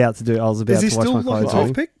 I was about to is he wash still my like a clothes. tough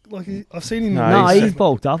on. pick? Like I've seen him. No, No, he's- he's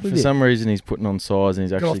bulked up a For bit. some reason, he's putting on size and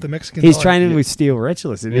he's got off actually the Mexican. He's diet. training with Steel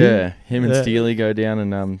Retulus, isn't he? yeah. Him and Yeah. Steely go down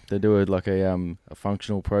and they do a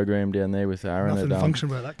functional program down there with Aaron Nothing at, function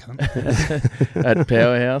about that cunt. at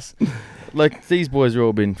Powerhouse. Like, these boys have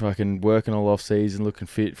all been fucking working all off season, looking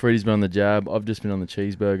fit. Freddie's been on the jab. I've just been on the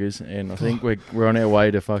cheeseburgers, and I think we're on our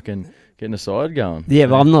way to fucking getting a side going. Yeah,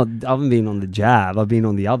 but I haven't been on the jab. I've been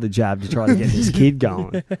on the other jab to try to get this kid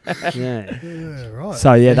going. Yeah. Yeah, right.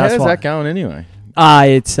 So yeah, that's How's why. that going anyway?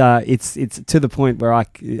 It's to the point where I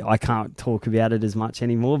can't talk about it as much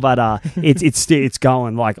anymore. But it's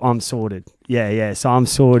going. Like, I'm sorted. Yeah. So I'm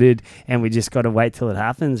sorted, and we just got to wait till it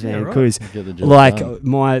happens, Yeah, man. right. Because Get the job like done.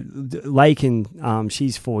 my Lakin,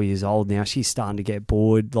 she's 4 years old now. She's starting to get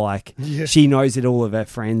bored. Like, Yeah. she knows that all of her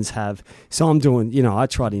friends have. So I'm doing. I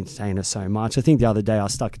try to entertain her so much. I think the other day I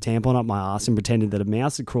stuck a tampon up my ass and pretended that a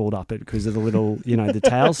mouse had crawled up it because of the little, the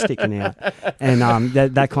tail sticking out, and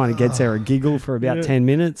that kind of gets her a giggle for about 10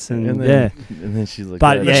 minutes, and then she's like,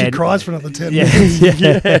 But And yeah, she cries for another 10 yeah, minutes.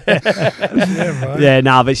 yeah. right. Yeah,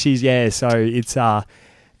 no, but she's so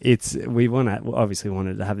we obviously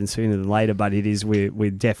wanted to happen sooner than later, but we're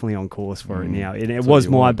definitely on course for it now. And it So was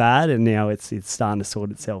you my want- bad, and now it's starting to sort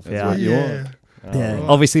itself That's out. what you Yeah. want. Yeah, right.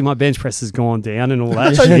 obviously my bench press has gone down and all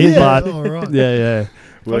that Yeah, shit, but all right. yeah,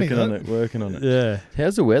 Working Funny, on it, working on it. yeah.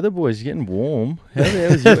 How's the weather, boys? You getting warm? How the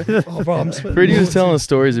hell is you? Oh, bro, I'm sweating. Freddie was telling us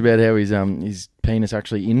stories about how his penis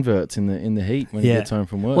actually inverts in the heat when he Yeah. gets home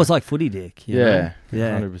from work. Well, it's like footy dick. you know? yeah,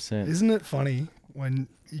 yeah. 100%. Isn't it funny when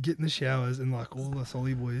you get in the showers and like all the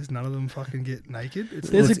solly boys, none of them fucking get naked?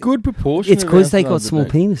 There's a good proportion. It's because of they our got small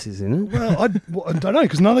fellas that penises, isn't it? Well, I don't know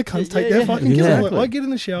because none of the cunts take their Yeah, fucking yeah. kids. exactly. I get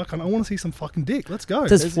in the shower, cunt. I want to see some fucking dick. Let's go.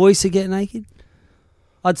 Does Voicer get naked?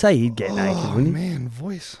 I'd say he'd get naked, Oh wouldn't he? man,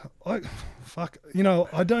 voice. Fuck.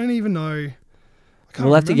 I don't even know. I can't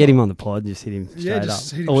We'll have to get remember. him on the pod, just hit him straight Yeah,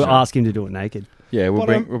 just up. hit him Or straight. ask him to do it naked. Yeah, we'll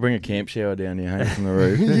But, bring a camp shower down here, hang from the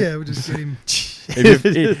roof. Yeah, we'll just get him.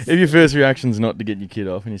 if your first reaction's not to get your kid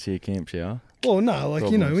off and you see a camp shower, Well, no, like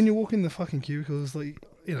Problems. when you walk in the fucking cubicles, like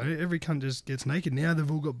every cunt just gets naked now. They've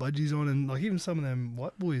all got budgies on, and like even some of them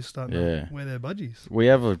white boys starting Yeah. to wear their budgies. we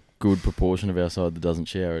have a good proportion of our side that doesn't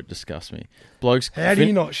shower. It disgusts me. Blokes, How do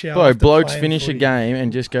you not shower? bro, after blokes playing finish a footy? game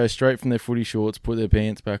and just go straight from their footy shorts, put their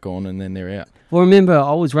pants back on, and then they're out. Well, remember,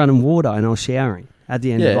 I was running water and I was showering at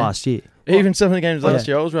the end of Yeah. last year. Even some of the games last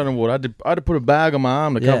Yeah. year, I was running water. I had to put a bag on my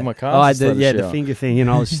arm to cover my calves. I had to start the, a the shower. finger thing, and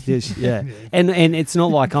I was just, yeah. Yeah. And it's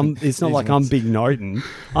not like I'm big Norton.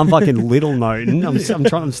 I'm fucking little Norton.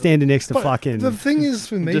 I'm standing next to But fucking. the thing is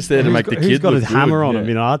for me, Just there to who's make got, the who's kid got look a hammer good, on yeah. him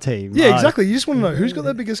in our team? yeah, Like, exactly. You just want to know who's got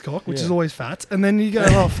the biggest cock, which Yeah. is always fat, and then you go,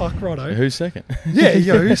 oh fuck, righto. Who's second? Yeah, you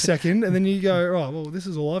go, who's second? And then you go, right, well, this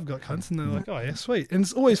is all I've got, cunts. And they're like, oh, yeah, sweet. And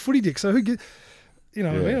it's always footy dick. So who get, what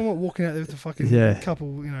I mean? I'm not walking out there with a fucking Yeah. couple,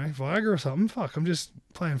 Viagra or something. Fuck, I'm just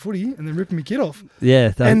playing footy and then ripping my kid off.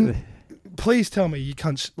 Yeah, And please tell me you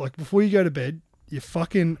can't, like, before you go to bed, you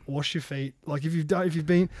fucking wash your feet. Like, if you've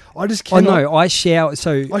been, I just I cannot. know. I shower.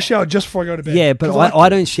 So I shower just before I go to bed. yeah, but 'Cause I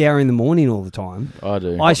don't shower in the morning all the time. I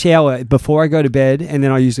do. I shower before I go to bed, and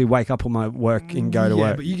then I usually wake up on my work and go to yeah,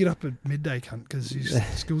 work. but you get up at midday, cunt, because you're a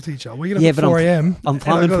school teacher. We get up Yeah, at but 4 a.m. I'm and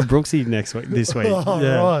plumbing I for gotta- Brooksy this week. Oh,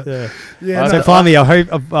 yeah, right. yeah. Yeah, So no, finally, I hope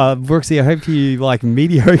Brooksy. I hope you like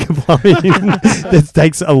mediocre plumbing. That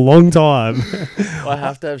takes a long time. I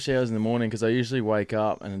have to have showers in the morning because I usually wake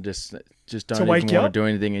up and just don't To wake even you want up? to do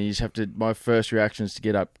anything, and you just have to. My first reaction is to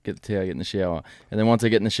get up, get the towel, get in the shower, and then once I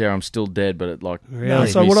get in the shower, I'm still dead, but it like Really?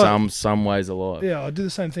 makes So me what I- some ways alive. yeah, I do the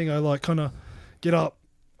same thing. I like kind of get up.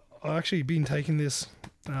 I actually been taking this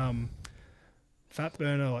fat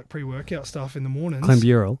burner like pre-workout stuff in the mornings.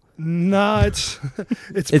 Clenbuterol. No, it's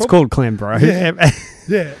It's called Clembro. Yeah.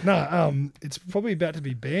 Yeah, no, it's probably about to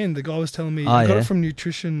be banned. The guy was telling me I got yeah? it from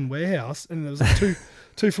Nutrition Warehouse, and there was like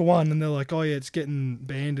two for one, and they're like, oh yeah, it's getting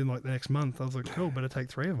banned in like the next month. I was like, cool, better take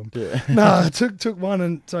 3 of them. Yeah. No, I took one,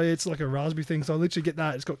 and so it's like a raspberry thing. So I literally get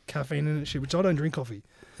that. It's got caffeine in it, shit, which I don't drink coffee.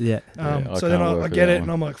 Yeah. Yeah, I So then can't I work with get that it, and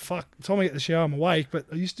one. I'm like, fuck. Time I get the shower, I'm awake. But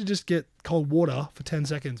I used to just get cold water for 10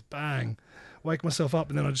 seconds, bang, wake myself up,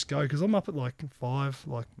 and then I just go because I'm up at like 5,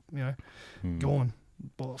 like gone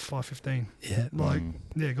by 5:15. Yeah. Like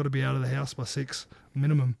got to be out of the house by 6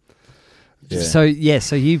 minimum. Yeah.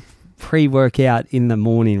 So you pre-workout in the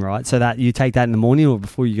morning, right? So that you take that in the morning or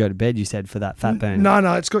before you go to bed, you said, for that fat burn? No,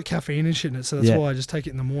 it's got caffeine and shit in it, so that's why I just take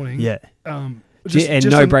it in the morning. Yeah. Just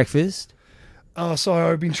no breakfast? So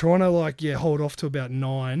I've been trying to hold off to about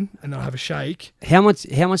 9 and then I'll have a shake. How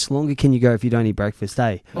much longer can you go if you don't eat breakfast,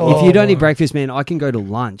 eh? Oh, if you don't eat breakfast, man, I can go to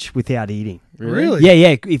lunch without eating. Really?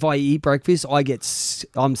 Yeah. If I eat breakfast, by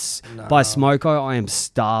smoko, I am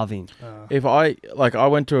starving. If I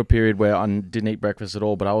went through a period where I didn't eat breakfast at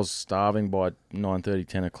all, but I was starving by 9:30,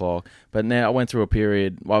 10 o'clock. But now I went through a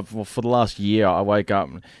period, for the last year, I wake up,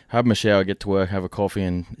 have my shower, get to work, have a coffee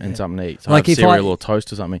and something to eat. So Like I have if cereal or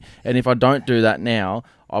toast or something. And if I don't do that now,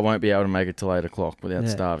 I won't be able to make it till 8 o'clock without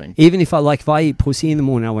starving. Even if I eat pussy in the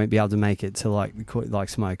morning, I won't be able to make it to like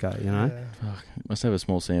smoko, you know? Yeah. Must have a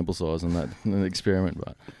small sample size on that experiment,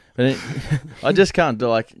 but I just can't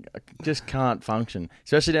just can't function,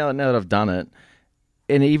 especially now that I've done it.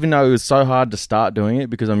 And even though it was so hard to start doing it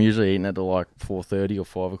because I'm usually eating at like 4:30 or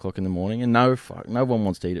 5 o'clock in the morning, and no one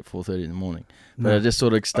wants to eat at 4:30 in the morning. But I just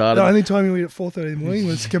sort of started. The only time you eat at 4:30 in the morning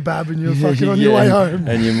was kebab and you're fucking on your way home.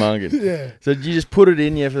 And you're munging. Yeah. So you just put it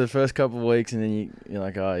in for the first couple of weeks, and then you're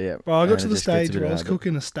like, oh yeah. Well, I got to And the it just gets a stage bit where I was harder.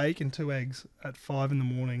 cooking a steak and 2 eggs at 5 in the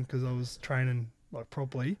morning because I was training like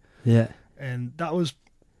properly, Yeah. and that was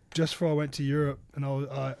just before I went to Europe, and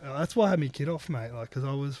that's why I had me kid off, mate. Like, because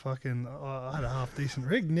I was fucking, I had a half decent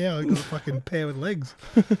rig. Now I got a fucking pair with legs.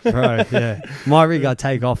 Bro, yeah. My rig I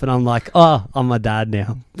take off and I'm like, oh, I'm my dad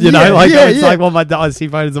now. You Yeah, know, like yeah, it's yeah. like what my dad, I see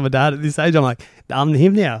photos of my dad at this age. I'm like, I'm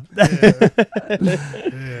him now. Yeah.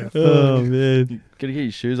 Oh man. Gotta get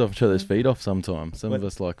your shoes off each other's feet off sometime. Some of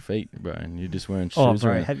us like feet, bro, and you're just wearing shoes. Oh,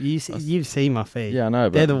 bro, around. have you've seen my feet? Yeah, I know,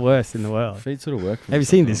 but They're the worst in the world. feet sort of work for me Have you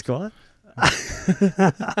seen this sometimes. guy?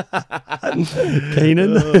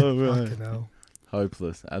 Keenan. Oh, right. Fucking hell.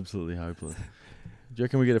 Hopeless, absolutely hopeless. Do you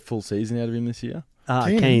reckon we get a full season out of him this year?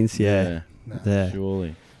 Keynes, yeah. Yeah.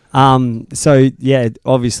 Surely. So yeah,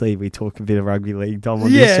 obviously we talk a bit of rugby league, Dom,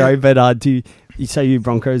 on this Yeah. show. But do you say you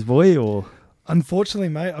Broncos boy or? Unfortunately,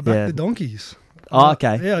 mate, I back Yeah. the Donkeys. Oh,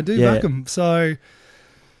 okay. Yeah, I do Yeah. back them. So,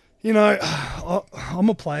 I'm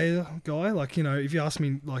a player guy. Like, if you ask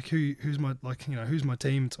me, like, who's my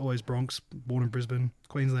team, it's always Bronx, born in Brisbane,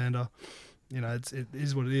 Queenslander. It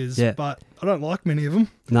is what it is. Yeah. But I don't like many of them.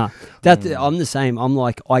 No, I'm the same. I'm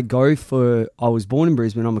like, I was born in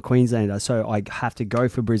Brisbane. I'm a Queenslander, so I have to go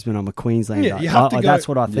for Brisbane. I'm a Queenslander. Yeah, you have to go. That's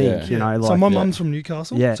what I think. Yeah. You know, like So my mum's from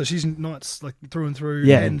Newcastle. Yeah. So she's Knights, like, through and through.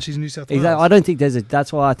 Yeah. And she's New South Wales. exactly. I don't think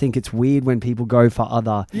that's why I think it's weird when people go for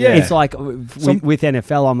other. Yeah. It's like with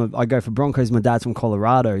NFL. I go for Broncos. My dad's from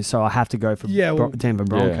Colorado, so I have to go for Denver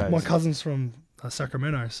Broncos. My cousin's from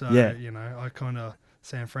Sacramento. So, Yeah. I kind of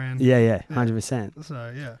San Fran. Yeah, 100%.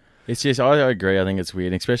 So, yeah. It's just, I agree. I think it's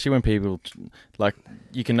weird, especially when people, like,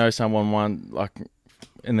 you can know someone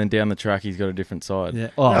and then down the track he's got a different side. Yeah.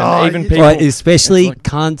 And even people, Right, especially it's like-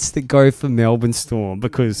 cunts that go for Melbourne Storm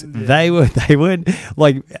because they weren't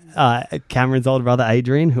like Cameron's older brother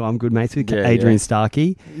Adrian, who I'm good mates with, Yeah, Adrian yeah.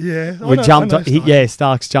 Starkey. Yeah.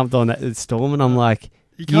 Starks jumped on at Storm, and I'm like,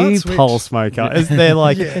 can't you switch. pole smoker. They're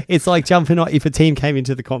like, Yeah. it's like jumping on. If a team came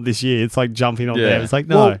into the comp this year, it's like jumping on Yeah. them. It's like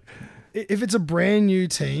no. Well, if it's a brand new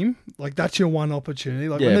team, like, that's your one opportunity.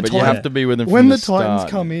 Like, yeah, when the but you have to be with them when from the the Titans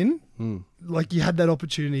start. come in, Hmm. like, you had that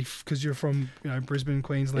opportunity because you're from Brisbane,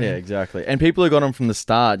 Queensland. Yeah, exactly. And people who got them from the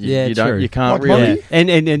start, Yeah, you true. can't Like really. Monkey?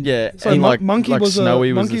 And Yeah, So and Monkey was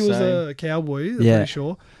Snowy a was Monkey the was same. a cowboy. I'm Yeah. pretty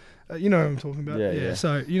sure. You know what I'm talking about. Yeah, yeah.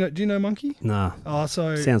 So do you know Monkey? no, Oh,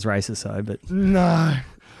 so sounds racist though, but no.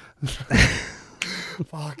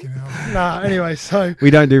 Fucking hell. Nah. Anyway, so we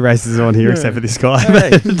don't do racism on here Yeah. except for this guy.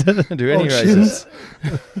 Hey, don't do any shins.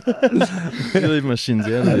 races. You leave my shins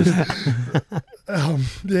out of this.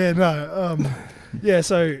 Yeah, no. Yeah,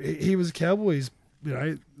 so he was a Cowboys,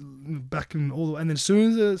 back in all the, and then as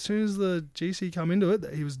soon as the GC come into it,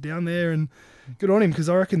 he was down there, and good on him because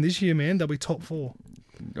I reckon this year, man, they'll be top 4.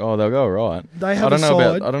 Oh, they'll go all right. They have I don't a know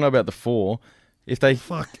side. I don't know about the 4. If they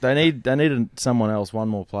Fuck. they need someone else, one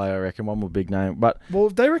more player, I reckon, one more big name. But Well,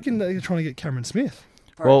 they reckon they're trying to get Cameron Smith.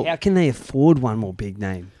 Well- how can they afford one more big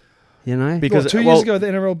name? You know, because 2 years ago, the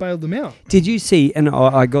NRL bailed them out. did you see? And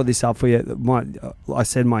I got this up for you. I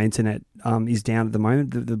said my internet is down at the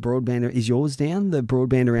moment. The broadband is yours down. The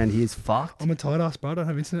broadband around here is fucked. I'm a tight ass, bro. I don't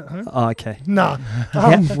have internet at home. Oh, okay. Nah.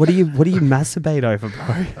 What do you masturbate over,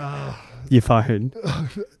 bro? Your phone.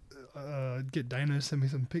 get Dana to send me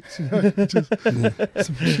some pics, just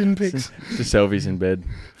some shin pics, Just selfies in bed.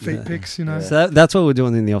 feet pics, So that's what we're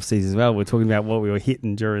doing in the off season as well. We're talking about what we were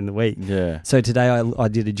hitting during the week. Yeah. So today I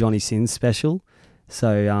did a Johnny Sins special.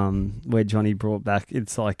 So where Johnny brought back,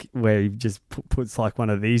 it's like where he just puts like one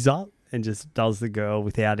of these up and just does the girl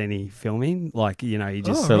without any filming. Like, he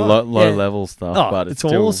just... So right. low Yeah. level stuff, Oh, but it it's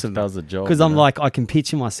still awesome. does the job. Because I'm like, I can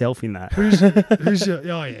picture myself in that. Who's your?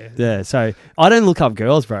 Oh yeah. Yeah, so I don't look up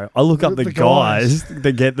girls, bro. I look up the The guys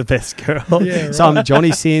that get the best girl. Yeah, So I'm right.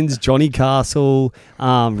 Johnny Sins, Johnny Castle,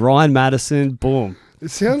 Ryan Madison, boom. It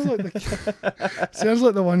sounds like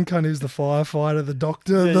the one cunt who's the firefighter, the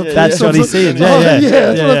doctor. Yeah, the yeah, That's yeah. Johnny Sins. Oh,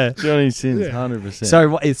 Yeah. yeah. Johnny Sins, Yeah. 100%.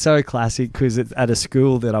 So it's so classic because it's at a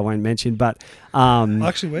school that I won't mention, but I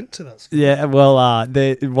actually went to that school. yeah, well,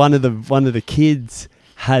 one of the kids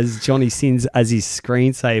has Johnny Sins as his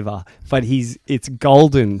screensaver, but it's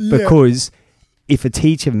golden Yeah. because if a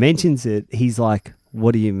teacher mentions it, he's like,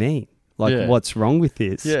 "What do you mean? Like, Yeah. what's wrong with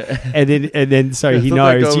this?" Yeah. And then so I he thought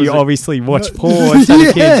that knows guy you was obviously watch No. porn. So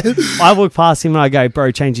the Yeah. kid, I walk past him and I go,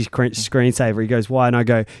 "Bro, change his screensaver." He goes, "Why?" And I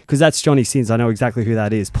go, "Because that's Johnny Sins. I know exactly who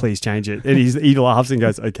that is. Please change it." And he laughs and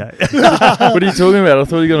goes, "Okay." What are you talking about? I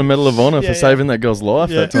thought he got a Medal of Honor Yeah, for yeah. saving that girl's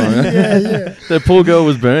life that time. Yeah. That poor girl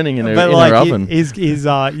was burning in her, But in like her oven. his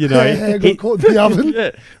Yeah, got caught in the oven.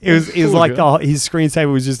 Yeah. It was Poor like girl. his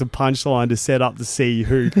screensaver was just a punchline to set up to see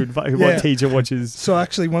who Yeah. what teacher watches. So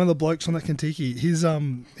actually, one of the blokes on that Kentucky, his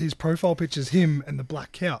profile picture's him and the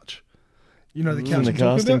black couch. You know the couch. And the I'm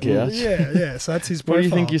talking casting about? couch. Yeah. So that's his What profile. do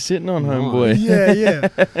you think you're sitting on, Nice. homeboy? Yeah.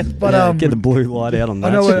 But Yeah, get the blue light out on I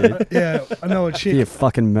that know shit. I know a Be a chick.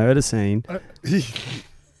 fucking murder scene, Like,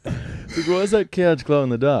 why is that couch glow in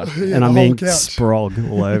the dark? Yeah, and I the mean whole couch.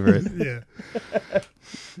 sprog all over it. Yeah.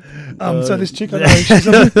 So this chick, I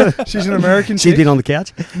know, she's an American She'd chick. been on the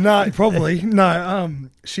couch. No, probably no.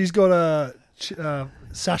 She's got a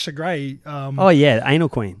Sasha Grey. Oh yeah, anal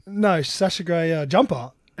queen. No, Sasha Grey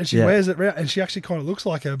jumper, and she Yeah. wears it and she actually kind of looks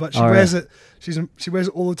like her, but she Oh, wears it. She wears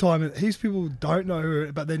it all the time. And these people don't know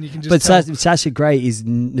her, but then you can just. But tell. Sasha Grey is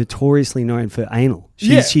notoriously known for anal.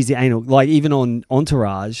 Yeah. She's the anal. Like even on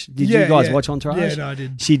Entourage. Did you guys watch Entourage? Yeah, no, I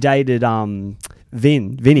did. She dated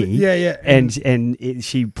Vinny. Yeah. And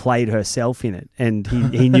she played herself in it, and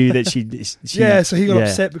he knew that she Yeah, so he got yeah.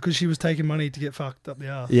 upset because she was taking money to get fucked up the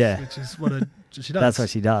ass. Yeah. which is what she does. That's what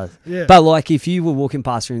she does. Yeah, But like, if you were walking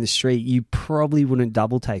past her in the street, you probably wouldn't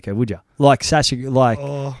double take her, would you? Like Sasha, like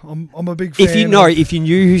oh, I'm a big fan. if you if you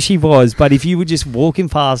knew who she was, but if you were just walking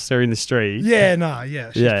past her in the street, yeah, no,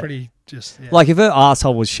 yeah, she's Yeah. pretty. Just like if her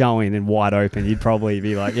asshole was showing and wide open, you'd probably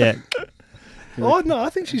be like, yeah. oh no, I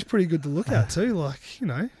think she's pretty good to look at too. Like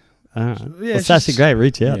Yeah, Yeah, well, Sasha she's- Grey,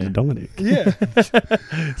 reach out Yeah. to Dominic. yeah,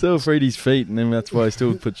 Still freed his feet, and then that's why he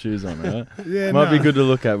still put shoes on, right? yeah. Might be no. good to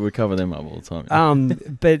look at. We cover them up all the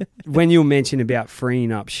time. But when you mentioned about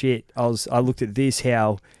freeing up shit, I looked at this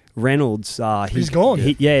how Reynolds He's gone.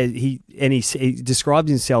 He described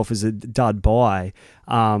himself as a dud buy,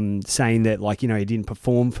 saying that like he didn't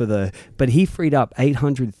perform but he freed up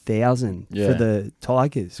 800,000 Yeah. for the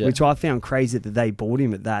Tigers, Yeah. which I found crazy that they bought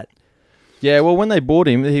him at that. Yeah, well, when they bought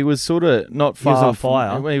him, he was sort of not He was far. on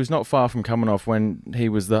fire. He was not far from coming off when he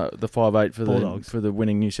was the 5'8" Bulldogs. for the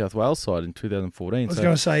winning New South Wales side in 2014. I was So,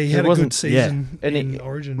 going to say he it had a wasn't- good season And in he-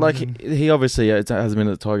 Origin. like and- he obviously hasn't been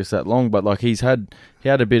at the Tigers that long, but like he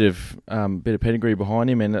had a bit of pedigree behind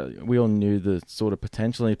him, and we all knew the sort of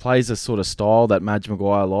potential. And he plays the sort of style that Madge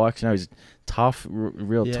Maguire likes. He's tough,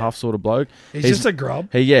 real Yeah. tough sort of bloke. he's just a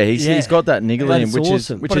grub. He's got that niggly in him, That's which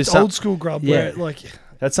awesome. is which But is it's old school grub where Yeah. like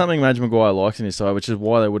that's something Madge Maguire likes in his side, which is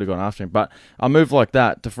why they would have gone after him. But a move like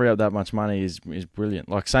that to free up that much money is brilliant.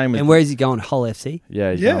 Like same with And where is he going? Hull FC?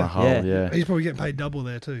 yeah, he's Yeah. going a Hull, Yeah. yeah. he's probably getting paid double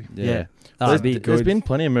there too. Yeah. Well, That'd be there's good. been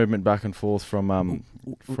plenty of movement back and forth from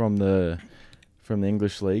the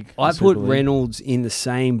English league. I the Super put League. Reynolds in the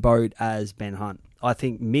same boat as Ben Hunt. I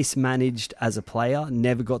think mismanaged as a player,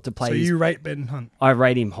 never got to play. So you rate Ben Hunt? I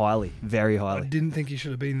rate him highly, very I highly. didn't think he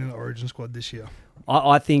should have been in the Origin squad this year.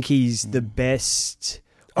 I think he's the best.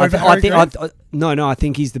 Over I Harry think Grant? I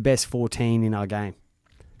think he's the best 14 in our game.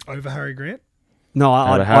 Over Harry Grant? No,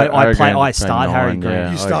 Harry Grant I playing start Harry 9, Grant. yeah,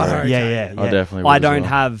 You I start agree. Harry Yeah, Grant. yeah, I yeah. definitely I would as don't well.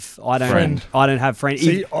 have. Friend. I don't have friend.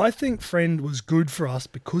 See, I think Friend was good for us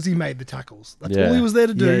because he made the tackles. That's Yeah. all he was there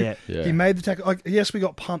to do. Yeah, Yeah. He made the tackle. Like, yes, we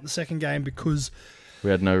got pumped the second game because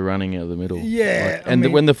We had no running out of the middle. Yeah, Like, I and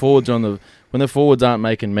mean- when the forwards aren't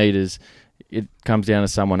making meters, it comes down to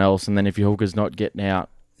someone else. And then if your hooker's not getting out,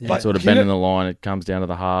 Yeah. and sort of But, you bending know- the line, it comes down to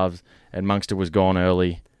the halves. And Munster was gone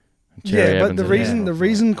early. Cherry yeah, but Evans the is- reason the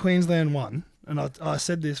reason Queensland won, and I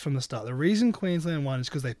said this from the start, the reason Queensland won is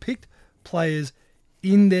because they picked players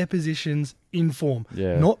in their positions in form.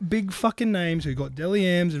 Yeah. Not big fucking names who got Deli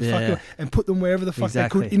Ams and Yeah. and put them wherever the fuck they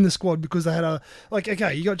Exactly. could in the squad because they had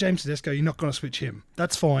okay, you got James Tedesco, you're not going to switch him.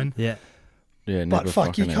 That's fine. Yeah. Yeah, But never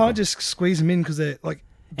fuck, you fucking can't ever. just squeeze them in because they're like,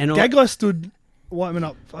 And that guy stood Whiteman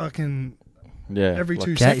up fucking yeah, every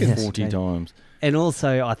 2 like seconds. Yes. 40 times. And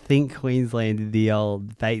also, I think Queensland did the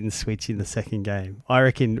old bait and switch in the second game. I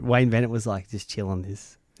reckon Wayne Bennett was like, just chill on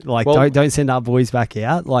this. Like, Well- don't send our boys back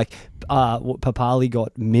out. Like, Papali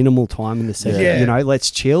got minimal time in the second. Yeah. You know,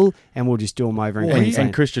 let's chill and we'll just do them over in Well, Queensland.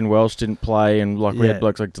 And Christian Welsh didn't play, and like we Yeah. had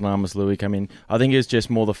blokes like Dynamis Louis come in. I think it's just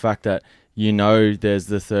more the fact that there's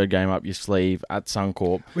the third game up your sleeve at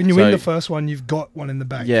Suncorp. When you So- win the first one, you've got one in the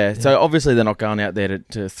back. Yeah, so obviously they're not going out there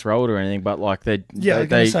to throw it or anything, but like Yeah, they I'm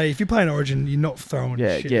going to say, if you play an Origin, you're not throwing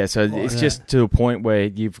shit. yeah. So like it's that. just to a point where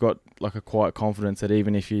you've got like a quiet confidence that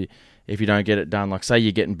even if you don't get it done, like say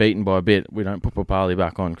you're getting beaten by a bit, we don't put Papali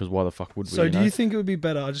back on because why the fuck would we? So do know? you think it would be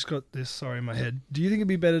better? I just got this, sorry, in my head. Do you think it'd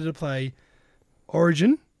be better to play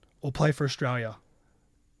Origin or play for Australia?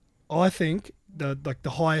 I think the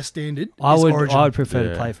highest standard I is would Origin. prefer to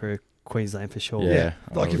Yeah. play for Queensland for sure. Yeah.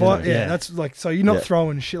 Like I if would I say. Yeah. that's like, so you're not Yeah.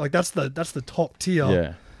 throwing shit like that's the top tier.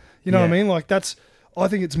 Yeah. You know what I Yeah. mean? Like I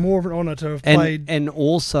think it's more of an honour to have played. And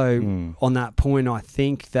also on that point, I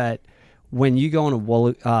think that when you go on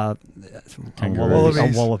a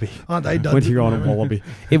Kangaroos. wallaby, Aren't they done? when you go on a wallaby,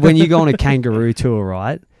 when you go on a kangaroo tour,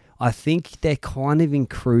 right? I think they're kind of in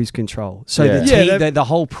cruise control. So Yeah. the Yeah, team, they're- the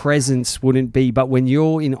whole presence wouldn't be. But when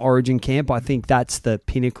you're in Origin camp, I think that's the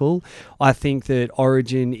pinnacle. I think that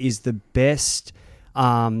Origin is the best,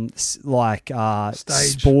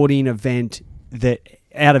 Stage. sporting event that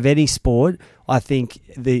out of any sport. I think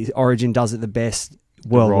the Origin does it the best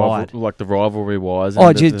worldwide. like the rivalry wise.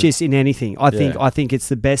 Oh, just in anything. I Yeah. think it's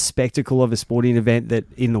the best spectacle of a sporting event that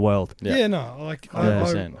in the world. Yeah, no, like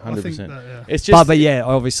 100%, I think 100%. that, yeah. It's just But yeah,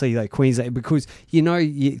 obviously like Queensland, because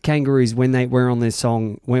kangaroos when they're on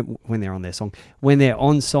song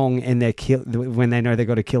and they're when they know they've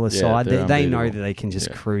got to kill a Yeah, side, they're they know unbeatable. that they can just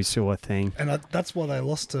Yeah. cruise through a thing. And that's why they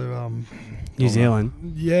lost to New Zealand,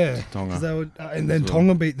 yeah, Tonga. 'cause they would, and then As well.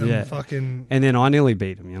 Tonga beat them. Yeah. Fucking and then I nearly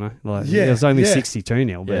beat them. You know, like Yeah, it was only yeah. 62-0.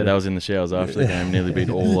 Yeah, that was in the showers after the game. Nearly beat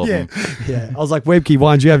all of Yeah. them. yeah. I was like, Webkey,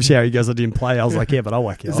 why didn't you have a shower? He goes, I didn't play. I was like, yeah, but I'll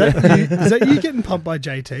whack you. is that you getting pumped by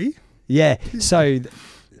JT? Yeah. So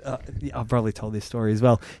I've probably told this story as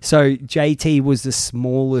well. So JT was the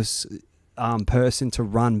smallest person to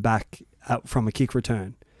run back from a kick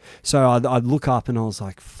return. So I'd look up and I was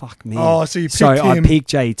like, fuck me. Oh, so you picked I him. picked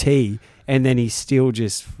JT and then he still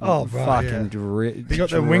just Oh, right, fucking He got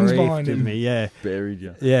the wings behind him. me. Yeah. Buried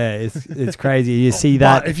you. Yeah, it's crazy. You see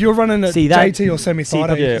that? But if you're running a See that- JT or semi see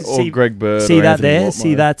thigh, Yeah, or See- Greg Bird. see or that Anthony there?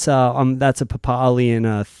 See Watmough. that's a papali and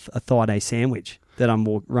a thigh sandwich that I'm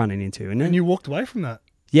running into, isn't it? and you walked away from that.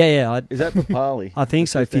 yeah. Is that Papali? I think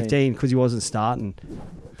so. 15. 15 because he wasn't starting.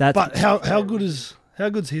 That's But how good's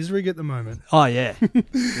his rig at the moment? oh yeah.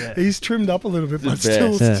 He's trimmed up a little bit, The but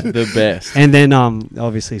still. best. Yeah. The best. And then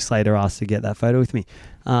obviously Slater asked to get that photo with me.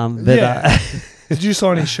 But Yeah. Did you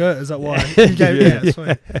sign his shirt? Is that why? You gave, yeah,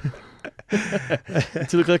 sweet.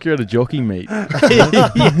 You look like you're at a jockey meet. we're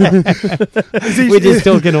just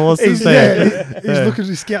talking horses He's, there. he's looking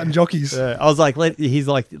at scouting jockeys. I was like, he's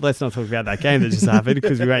like, let's not talk about that game that just happened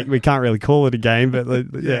because we can't really call it a game. But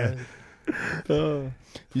yeah.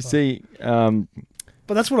 You see,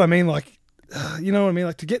 But that's what I mean. Like, you know what I mean?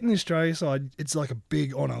 Like, to get in the Australia side, it's like a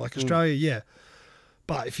big honour. Like, Australia, yeah.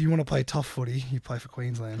 But if you want to play tough footy, you play for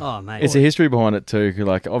Queensland. Oh mate, it's a history behind it too. 'Cause,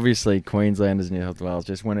 like, obviously, Queenslanders and New South Wales,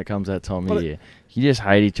 just when it comes that time But of year, you just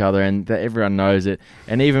hate each other, and everyone knows it.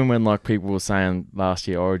 And even when like people were saying last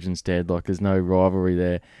year Origin's dead, like there's no rivalry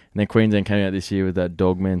there, and then Queensland came out this year with that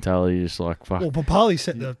dog mentality, just like fuck. Well, Papali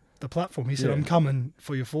set the platform. He said, Yeah. I'm coming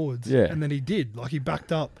for your forwards. Yeah. And then he did. Like, he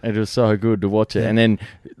backed up. It was so good to watch it, Yeah. and then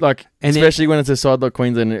like And then- especially when it's a side like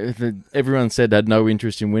Queensland, everyone said they had no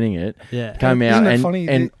interest in winning it. yeah. Came Isn't out it funny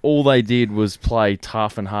and that- all they did was play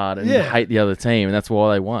tough and hard and Yeah. hate the other team, and that's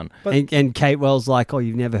why they won. But- And Kate Wells like, oh,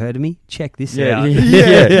 you've never heard of me? Check this Yeah, out.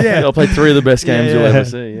 Yeah. They'll play 3 of the best games you'll Yeah. ever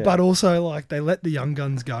see. Yeah. But also, like, they let the young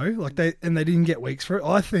guns go. Like, they didn't get weeks for it.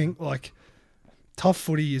 I think, like, tough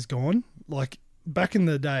footy is gone. Like, back in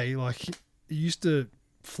the day, like, you used to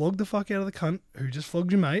flog the fuck out of the cunt who just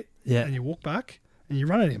flogged your mate. Yeah. And you walk back and you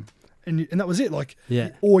run at him. And that was it. Like, Yeah.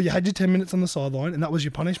 or you had your 10 minutes on the sideline and that was your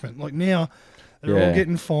punishment. Like, now They're Yeah. all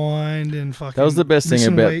getting fined and fucking. That was the best thing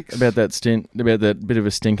missing about weeks. that stint, about that bit of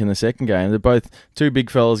a stink in the second game. They're both two big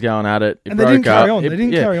fellas going at it. It And they broke didn't carry up. on. They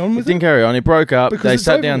didn't carry on with it. Didn't it. carry on. It broke up. Because They it's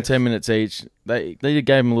sat over down with. 10 minutes each. They gave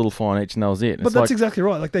them a little fine each, and that was it. But It's that's like, exactly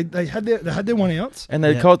right. Like they had their one outs. and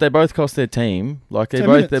they Yeah. they both cost their team. Like 10 they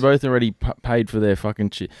minutes. both already paid for their fucking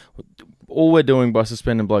shit. All we're doing by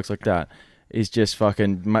suspending blokes like that is just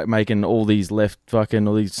fucking making all these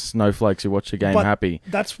snowflakes who watch the game But happy.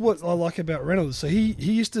 That's what I like about Reynolds. So he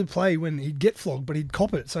used to play when he'd get flogged, but he'd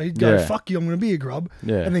cop it. So he'd go, Yeah. "Fuck you, I'm going to be a grub,"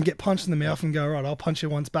 Yeah. and then get punched in the mouth and go, "Right, I'll punch you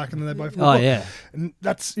once back," and then they both. Oh yeah. And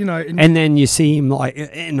that's and And then you see him like,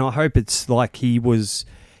 and I hope it's like he was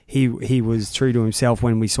true to himself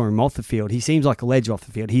when we saw him off the field. He seems like a ledge off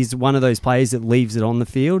the field. He's one of those players that leaves it on the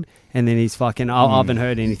field, and then he's fucking. I haven't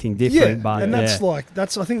heard anything different. yeah, but and that's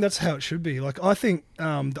yeah. I think that's how it should be. Like I think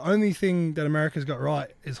the only thing that America's got right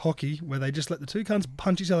is hockey, where they just let the two cunts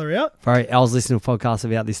punch each other out. Right, I was listening to a podcast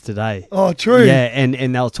about this today. Oh, true. Yeah, and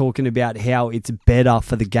they were talking about how it's better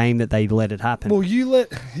for the game that they let it happen. Well,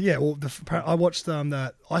 I watched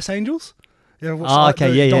that Ice Angels. Yeah,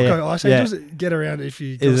 okay, yeah. Ice Yeah. Angels. Get around it if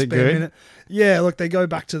you Is got a it spare good? minute. Yeah, look, they go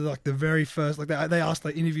back to like the very first. Like they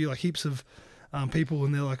interview like heaps of people,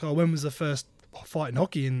 and they're like, "Oh, when was the first fight in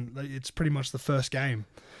hockey?" And it's pretty much the first game.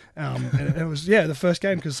 And it was the first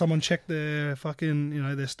game because someone checked their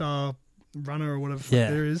fucking their star runner or whatever the fuck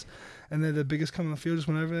Yeah. there is, and they're the biggest cunt on the field, just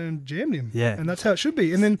went over there and jammed him. Yeah. And that's how it should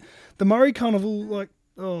be. And then the Murray Carnival, like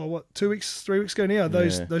 3 weeks ago now,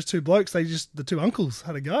 those two blokes, the two uncles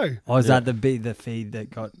had a go. Oh, is that the feed that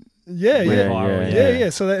got Yeah, Yeah, yeah, viral? yeah.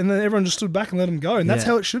 So and then everyone just stood back and let them go, and that's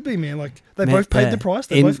Yeah. how it should be, man. Like they Man, both paid yeah. the price.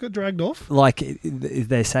 They In- both got dragged off. Like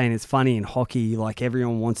they're saying, it's funny in hockey. Like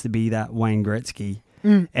everyone wants to be that Wayne Gretzky,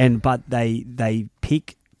 but they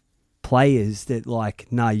pick players that like,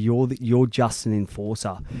 no, you're just an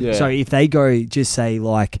enforcer. Yeah. So if they go, just say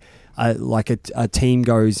like a team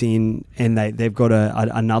goes in and they've got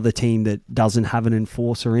another team that doesn't have an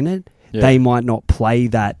enforcer in it. Yeah. They might not play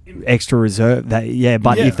that extra reserve. But Yeah.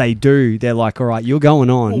 if they do, they're like, all right, you're going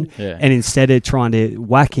on, Yeah. and instead of trying to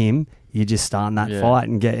whack him, you're just starting that Yeah. fight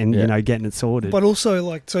and getting Yeah. getting it sorted. But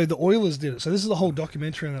also, so the Oilers did it. So this is the whole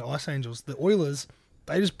documentary on the Ice Angels. The Oilers,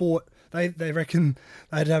 they just bought. They reckon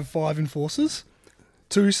they'd have 5 enforcers,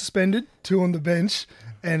 2 suspended, 2 on the bench,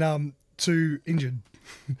 and 2 injured.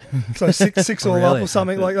 So six all up Really? or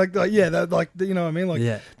something like yeah, like you know what I mean? Like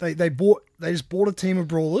Yeah. they just bought a team of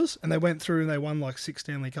brawlers and they went through and they won like 6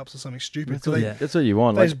 Stanley Cups or something stupid. So Yeah. That's what you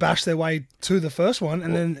want. they Like, just bashed their way to the first one,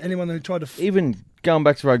 and then anyone who tried to even going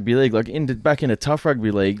back to rugby league, like back into tough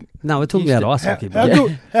rugby league. no, we're talking Used about to- ice hockey. how But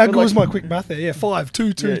good But was like- my quick math there? Yeah, 5,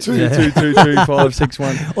 2, 2, 2. 2, 2, 2, 5, 6,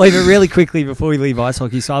 1. Well, even really quickly before we leave ice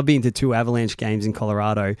hockey, so I've been to 2 Avalanche games in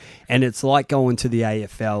Colorado, and it's like going to the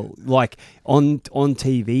AFL. Like on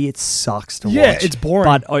TV, it sucks to Yeah, watch. it's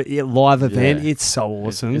boring. But live event, Yeah. it's so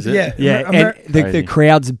awesome. Is it? Yeah, Yeah, Amer- and the Crazy.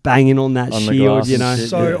 crowd's banging on that On the shield, glass you and know. shit,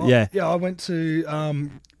 So yeah. I went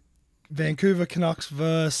to Vancouver Canucks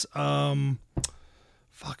versus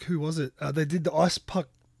who was it? They did the ice puck,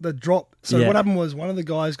 the drop. So Yeah. what happened was one of the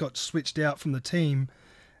guys got switched out from the team,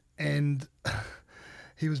 and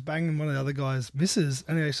he was banging one of the other guys' misses.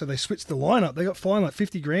 Anyway, so they switched the lineup. They got fined like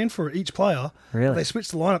 $50,000 for each player. Really? They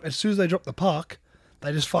switched the lineup. As soon as they dropped the puck,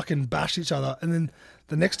 they just fucking bashed each other. And then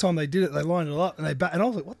the next time they did it, they lined it up and and I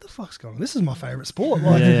was like, "What the fuck's going on? This is my favorite sport.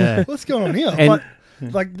 Like, Yeah. what's going on here?" And- but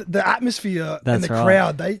like the atmosphere and That's the right.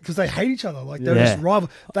 crowd, because they hate each other. Like they're Yeah. just rival.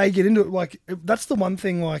 They get into it. Like that's the one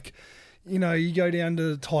thing. Like you go down to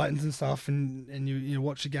the Titans and stuff, and you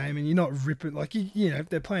watch a game, and you're not ripping like if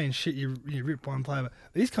they're playing shit, you rip one player. But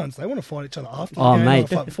these cunts, they want to fight each other after. Oh, the game. mate.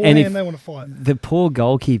 They want to fight And beforehand. if- They want to fight. The poor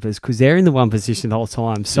goalkeepers, because they're in the one position the whole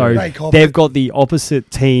time. So They cop they've it. got the opposite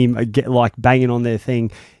team like banging on their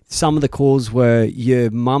thing. Some of the calls were,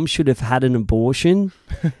 your mum should have had an abortion.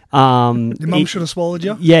 Your mum should have swallowed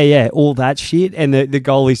you. Yeah, all that shit. And the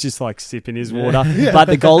goalie's just like sipping his water. But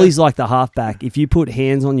the goalie's like the halfback. If you put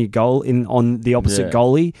hands on your goal on the opposite Yeah.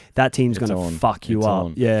 goalie, that team's It's going to on. fuck you It's up.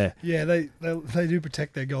 on. Yeah. Yeah, they do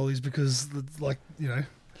protect their goalies because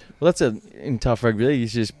Well, that's in tough rugby league.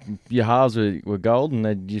 It's just your halves were gold and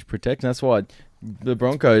they just protect. And that's why the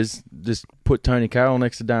Broncos just put Tony Carroll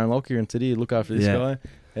next to Darren Lockyer and said, "Here, look after this Yeah. guy."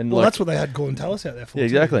 And well, like, that's what they had Gordon Tallis out there for. yeah, too.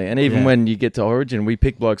 exactly. And even Yeah. when you get to Origin, we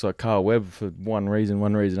pick blokes like Carl Webb for one reason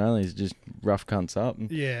only, is just rough cunts up.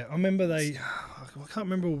 Yeah, I remember I can't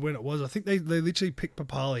remember when it was. I think they literally picked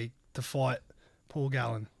Papali to fight Paul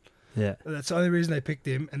Gallen. Yeah. That's the only reason they picked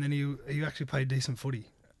him, and then he actually played decent footy.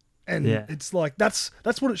 And Yeah. it's like that's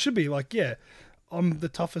what it should be. Like, yeah, I'm the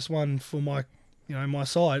toughest one for my my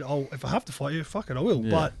side. If I have to fight you, fuck it, I will.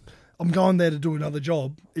 Yeah. But I'm going there to do another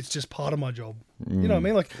job. It's just part of my job. You know what I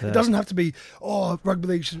mean? Like, it doesn't have to be, rugby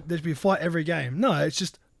league, there should be a fight every game. No, it's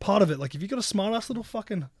just part of it. Like, if you got a smart ass little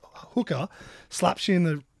fucking hooker slaps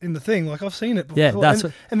you in the thing, like I've seen it before. Yeah, that's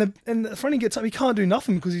and the front he gets up, he can't do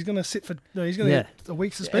nothing because he's going to sit for, he's going to get a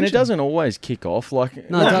week suspension. And it doesn't always kick off. Like,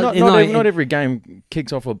 No, not every game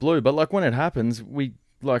kicks off with blue, but like when it happens, we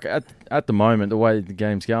like at the moment, the way the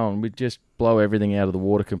game's going, we just blow everything out of the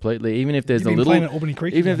water completely. Even if there's You've been playing at Albany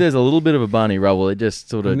Creek if there's a little bit of a bunny rubble, it just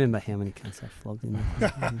sort I of. remember how many cunts I flogged in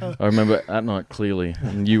there. I remember that night clearly,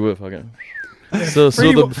 and you were fucking.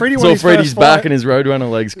 Freddie won his Freddie's first back fight. and his roadrunner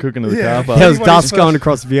legs cooking to the car park. There was Freddie won dust his going first-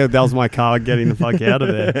 across the field. That was my car getting the fuck out of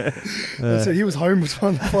there. That's it. He was home with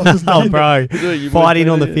one of the fighters. Oh, bro. You Fighting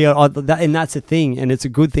on the would've- field. And that's a thing. And it's a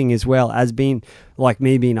good thing as well. As being, like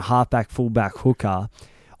me being a halfback, fullback, hooker,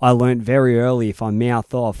 I learned very early if I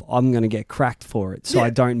mouth off, I'm going to get cracked for it. So I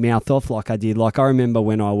don't mouth off like I did. Like I remember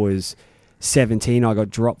when I was 17, I got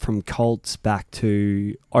dropped from Colts back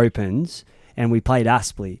to Opens and we played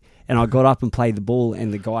Aspley. And I got up and played the ball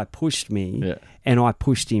and the guy pushed me and I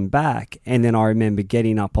pushed him back. And then I remember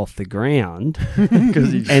getting up off the ground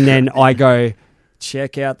and then I go,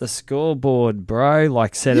 check out the scoreboard, bro.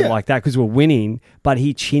 Like said it like that because we're winning. But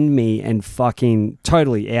he chinned me and fucking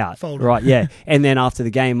totally out. Folded. Right, yeah. And then after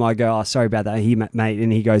the game, I go, oh, sorry about that, mate.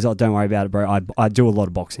 And he goes, oh, don't worry about it, bro. I do a lot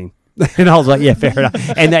of boxing. And I was like, yeah, fair enough.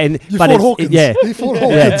 And then, You but fought it's, Hawkins. yeah, You fought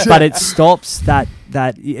Hawkins. but it stops that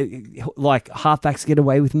like halfbacks get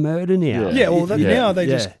away with murder now. Yeah, well, now they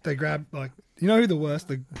Yeah. they grab, like, you know who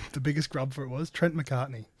the biggest grub for it was? Trent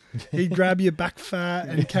McCartney. He'd grab your back fat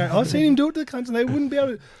and carry. I've seen him do it to cunts and they wouldn't be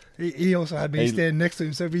able to. He also had me stand next to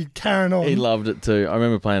him, so he'd carrying on. He loved it too. I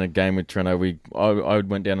remember playing a game with Trento. I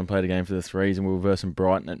went down and played a game for the Threes, and we were versing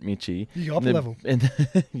Brighton at Mitchie. You got up a level.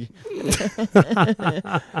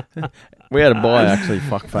 We had a bye actually,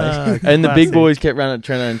 fuckface. And the big boys kept running at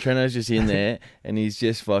Trento, and Trento's just in there, and he's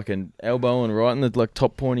just fucking elbowing right in the like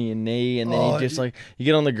top point of your knee, and then he just like you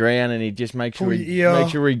get on the ground, and he just make sure Pull your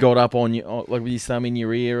ear. he got up on you like with his thumb in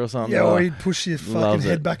your ear or something. Yeah, Oh, or he'd push your fucking loves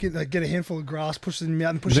head it. back in, like, get a handful of grass, push it in your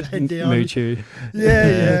mouth, and push your head down. Moochoo.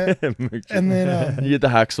 Yeah. And then, you get the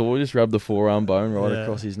hacksaw, just rub the forearm bone right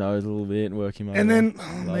across his nose a little bit and work him over. and then,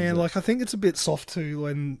 Loves man, it. like I think it's a bit soft too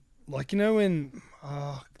when, like, you know, when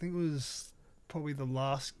I think it was probably the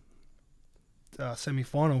last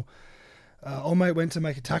semi-final. Old mate went to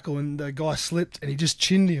make a tackle and the guy slipped and he just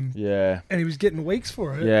chinned him Yeah. and he was getting weeks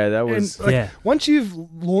for it. Yeah, that was And, like, Yeah. once you've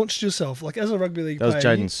launched yourself, like as a rugby league that was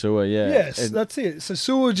player, Jaden Sewer, yeah. yes, And- that's it. So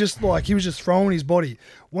Sewer just like he was just throwing his body.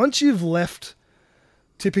 Once you've left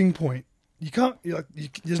tipping point, you can't.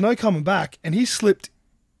 There's no coming back. And he slipped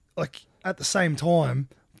like at the same time,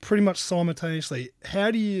 pretty much simultaneously. How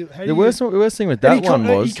do you? the worst thing with and that one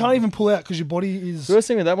was you can't even pull out because your body is. the worst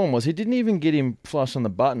thing with that one was he didn't even get him flush on the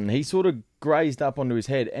button. He sort of grazed up onto his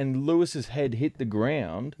head, and Lewis's head hit the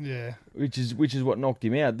ground, Yeah. which is what knocked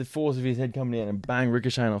him out. The force of his head coming down and bang,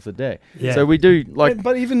 ricocheting off the deck. Yeah. So we do like.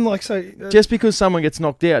 But even like Just because someone gets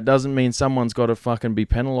knocked out doesn't mean someone's got to fucking be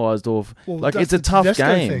penalised or Well, like that's it's a the tough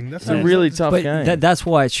Tedesco game. thing. That's It's a how- really tough But game. that's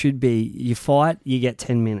why it should be. You fight, you get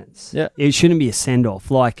 10 minutes. Yeah. It shouldn't be a send off.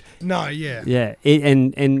 Like, no, yeah. yeah,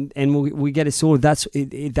 and we get it sorted.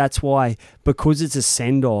 That's why, because it's a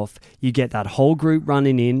send off, you get that whole group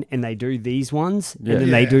running in, and they do these ones, Yeah. and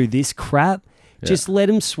then they Yeah. do this crap. Yeah. Just let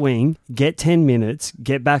them swing, get 10 minutes,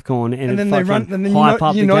 get back on, and And then they run, and then hype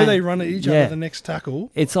up you the know game. they run at each Yeah. other the next tackle.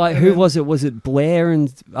 It's like, and who then- was it? Was it Blair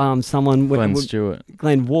and someone? Glenn Stewart.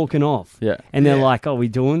 Glenn walking off. Yeah. And they're Yeah. like, "Are we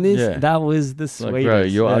doing this?" Yeah. That was the Like, sweetest. bro,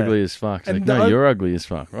 you're Yeah. ugly as fuck. It's And like, no, the- you're ugly as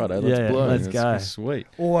fuck. Right, let's Yeah, blow. let's That's go. Sweet.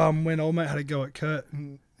 Or when old mate had to go at Kurt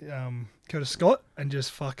and Curtis Scott and just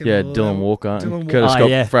fucking Yeah, Dylan Walker. Dylan Curtis Walker. Scott Oh,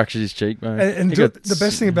 yeah. fractured his cheekbone. And He the got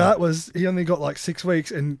best thing about it was he only got like 6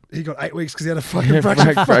 weeks and he got 8 weeks because he had a fucking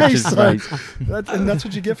fractured fractured face. So face. that's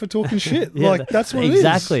what you get for talking shit. Yeah, like that's what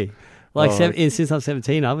exactly. it is. Like Oh. since I'm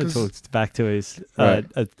 17, I haven't 'Cause- talked back to his Right.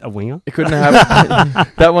 a winger. It couldn't happen.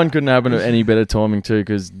 That one couldn't happen at any better timing too,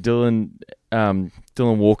 because Dylan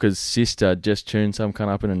Walker's sister just tuned some cunt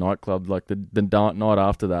up in a nightclub like the night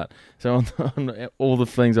after that. So on all the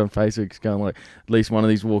things on Facebook's going like, at least one of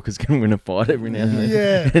these Walkers can win a fight every now and then.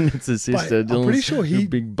 Yeah. And it's a sister. But I'm pretty Dylan's sure a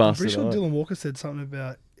big I'm bastard. pretty sure Dylan Walker said something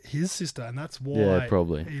about his sister, and that's why Yeah,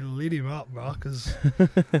 probably. he lit him up, bro. Because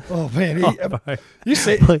oh man, you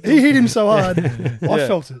see, he hit him so hard, I Yeah.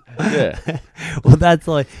 felt it. Yeah. Well, that's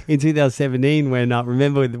like in 2017 when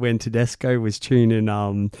remember when Tedesco was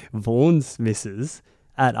tuning Vaughan's missus.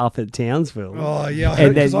 up at Townsville. Oh yeah, I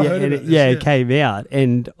heard, 'cause I heard about this, it came out,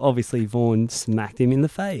 and obviously Vaughan smacked him in the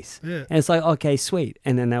face. Yeah. And it's like, okay, sweet,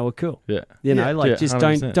 and then they were cool. Yeah. You know, Yeah. like Yeah, just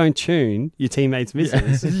 100%. don't tune your teammates'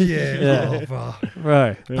 misses. Yeah. Yeah. Oh, bro.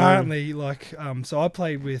 Right. Apparently, like, so I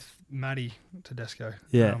played with Matty Tedesco.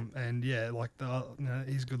 Yeah. And yeah, like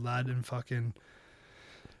he's a good lad and fucking.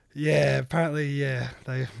 Yeah, apparently, yeah,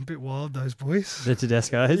 they're a bit wild, those boys. The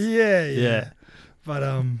Tedescos. Yeah. Yeah. But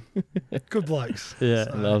good blokes. Yeah.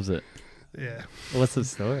 So, Loves it. Yeah. What's the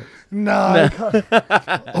story? No,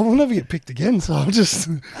 I will never get picked again, so I'll just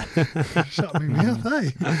shut my mouth.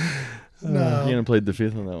 Hey. You're No. gonna plead the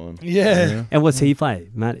fifth on that one. Yeah. And what's he play,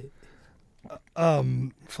 Matt?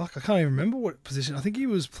 Fuck, I can't even remember what position. I think he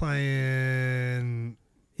was playing.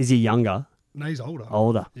 Is he younger, No, he's older.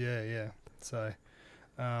 older? Yeah. So,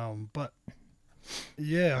 but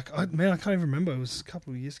yeah, I can't even remember. It was a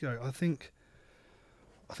couple of years ago. I think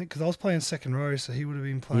because I was playing second row, so he would have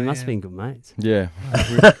been playing. You must have been good mates. Yeah.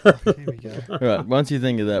 Here we go. Right. Once you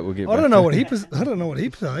think of that, we'll get. I back don't know to what it. I don't know what he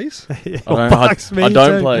plays. I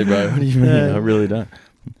don't play, bro. What do you mean? Yeah. I really don't.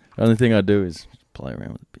 The only thing I do is play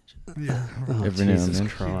around with the pitch. Yeah. Oh, Every now and Jesus then.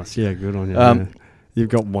 Christ. Yeah, good on you. Um, You've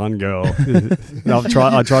got one girl. I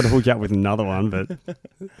tried to hook you up with another one, but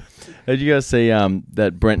Did you guys see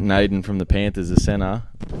that Brenton Aiden from the Panthers, the centre?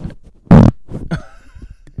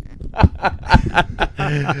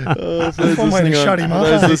 I'm waiting to shut him up.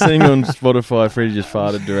 Those listening on Spotify, Freddie just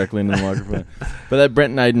farted directly into the microphone. But that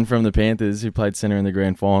Brenton Aiden from the Panthers, who played centre in the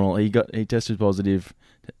grand final, he tested positive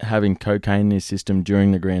having cocaine in his system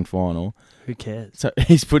during the grand final. who cares? So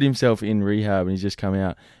he's put himself in rehab and he's just come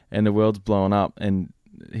out, and the world's blowing up, and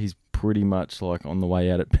he's pretty much like on the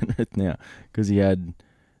way out at Penrith now because he had.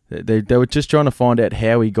 They were just trying to find out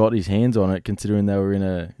how he got his hands on it, considering they were in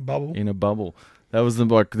a bubble. That was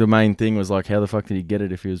the main thing, was like, how the fuck did he get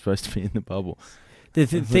it if he was supposed to be in the bubble? The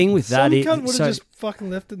thing with that Some is, cunt would have so just fucking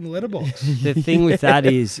left it in the letterbox. the thing with that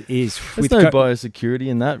is There's with no biosecurity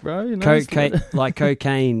in that, bro. You know? like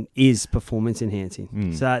cocaine is performance enhancing.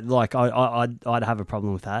 Mm. So like I'd have a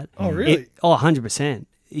problem with that. Oh, really? 100%.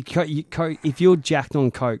 If you're jacked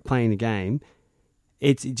on coke playing a game,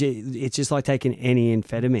 it's just like taking any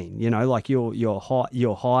amphetamine. You know, like you're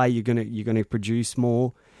high. You're gonna produce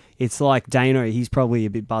more. It's like Dano. He's probably a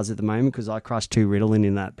bit buzzed at the moment because I crushed 2 Ritalin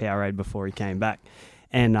in that Powerade before he came back,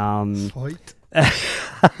 and Sweet.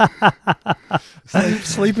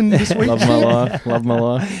 Sleeping this week. Love my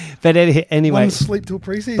life. But anyway, One sleep till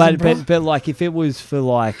preseason. but like if it was for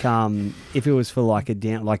like a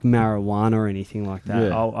down like marijuana or anything like that,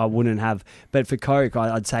 Yeah. I wouldn't have. But for coke,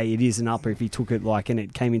 I'd say it is an upper if he took it like and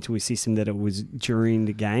it came into his system that it was during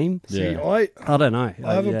the game. See, Yeah. I I don't know.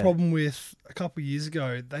 have Yeah. a problem with a couple of years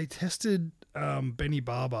ago. They tested Benny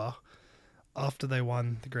Barber after they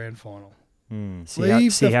won the grand final. Mm.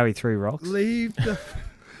 See how he threw rocks. Leave the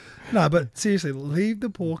no, but seriously, leave the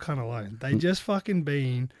poor cunt alone. They just fucking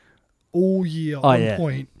been all year on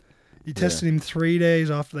point. You tested him 3 days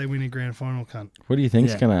after they win a grand final, cunt. What do you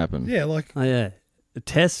think's Yeah. gonna happen? Yeah, like Oh yeah. The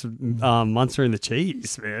test Munster in the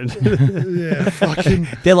cheese, man. yeah, fucking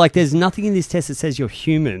They're like, there's nothing in this test that says you're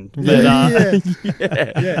human. But, yeah.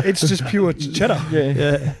 It's just pure cheddar.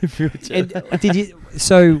 Yeah. And did you?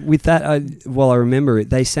 So with that, I remember it.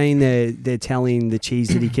 They saying they're telling the cheese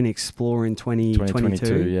that he can explore in 2022.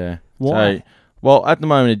 2022, yeah. Why? So, well, at the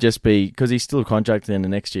moment it'd just be because he's still contracted in the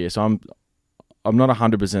next year. So I'm not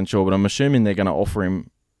 100% sure, but I'm assuming they're going to offer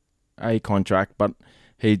him a contract. But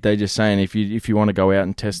they just saying if you want to go out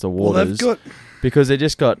and test the Well, waters, they've got because they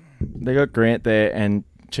got Grant there, and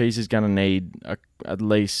Cheese is going to need at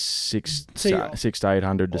least 600 to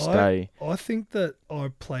 800 to stay. I think that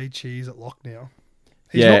I play Cheese at lock now.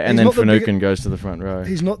 And then not the Finucane goes to the front row.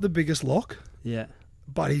 He's not the biggest lock, Yeah.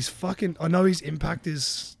 but he's fucking. I know his impact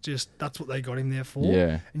is just that's what they got him there for.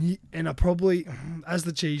 Yeah, And I probably, as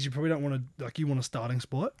the Cheese, you probably don't want to you want a starting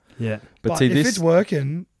spot. Yeah. But see, if this it's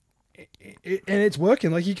working, and it's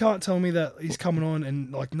working, like you can't tell me that he's coming on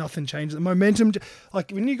and like nothing changes. The momentum,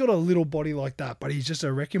 like when you got a little body like that, but he's just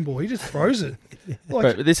a wrecking ball. He just throws it.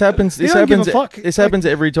 Like, but this happens. he This don't give happens. a fuck. This happens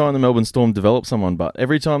every time the Melbourne Storm develop someone. But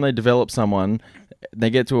every time they develop someone, they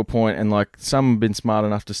get to a point, and like some have been smart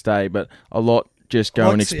enough to stay, but a lot just go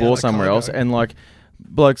Like and explore Seattle somewhere else. Cargo. And like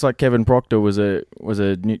blokes like Kevin Proctor was a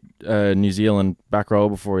New Zealand back rower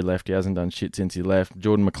before he left. He hasn't done shit since he left.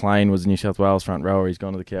 Jordan McLean was a New South Wales front rower. He's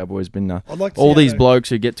gone to the Cowboys. Been I'd like to all see these how blokes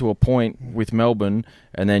who get to a point with Melbourne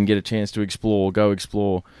and then get a chance to go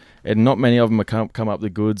explore. And not many of them have come up the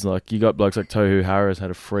goods. Like you got blokes like Tohu Harris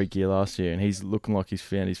had a freak year last year, and he's looking like he's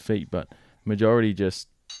found his feet. But majority just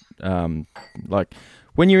like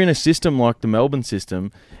when you're in a system like the Melbourne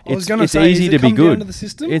system, I was it's, going to it's say, easy does it to be come down good. to the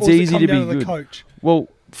system, It's or does it easy come to down be to the good. coach? Well,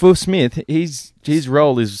 for Smith, his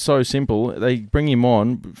role is so simple. They bring him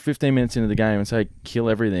on 15 minutes into the game and say, kill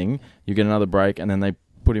everything. You get another break, and then they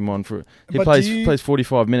put him on for... He But plays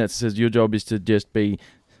 45 minutes. Says your job is to just be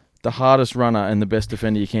the hardest runner and the best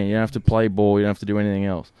defender you can. You don't have to play ball. You don't have to do anything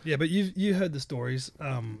else. Yeah, but you heard the stories.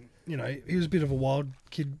 You know, he was a bit of a wild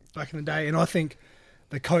kid back in the day, and I think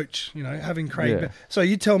the coach, you know, having Craig... Yeah. So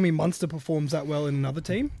you tell me Munster performs that well in another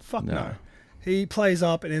team? Fuck no. He plays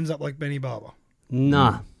up and ends up like Benny Barber.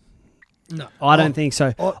 Nah. No. I don't think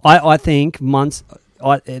so. I think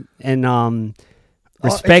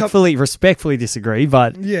respectfully disagree,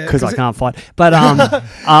 but Yeah, because I 'cause can't fight. But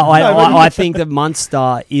I think that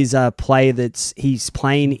Munster is a player he's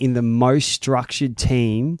playing in the most structured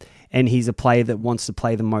team, and he's a player that wants to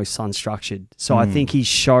play the most unstructured. So I think he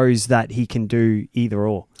shows that he can do either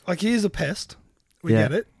or. Like, he is a pest. We Yeah.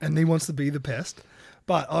 get it. And he wants to be the pest.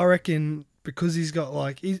 But I reckon because he's got,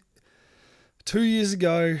 like... 2 years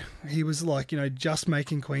ago, he was, like, you know, just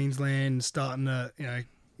making Queensland, starting to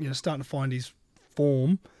find his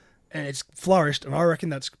form. And it's flourished. And I reckon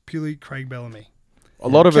that's purely Craig Bellamy. A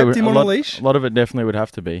lot of Kept it, him on a leash. A lot of it definitely would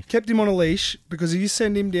have to be. Kept him on a leash because if you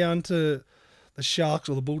send him down to the Sharks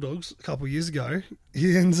or the Bulldogs a couple of years ago,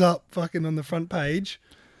 he ends up fucking on the front page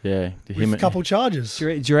Yeah, with a couple charges. Do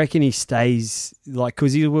you reckon he stays, like,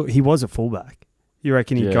 because he was a fullback? You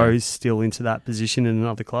reckon he Yeah. goes still into that position in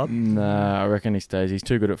another club? Nah, I reckon he stays. He's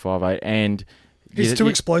too good at 5'8", and He's too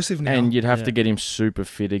explosive now. And you'd have to Yeah. get him super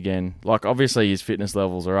fit again. Like, obviously his fitness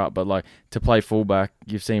levels are up, but like to play fullback,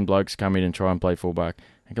 you've seen blokes come in and try and play fullback.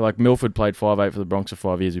 Like Milford played 5'8" for the Bronx for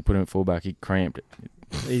 5 years. We put him at fullback. He cramped it.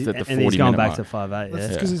 He's at the and he's 40 going minute back mark. to 5'8", That's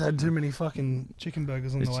yeah. because he's had too many fucking chicken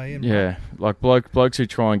burgers on the way in. Yeah, like blokes who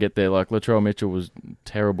try and get there. Like Latrell Mitchell was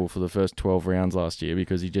terrible for the first 12 rounds last year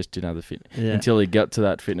because he just didn't have the fit. Yeah. Until he got to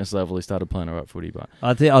that fitness level, he started playing alright footy. But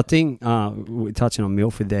I think we're touching on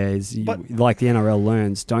Milford there is like the NRL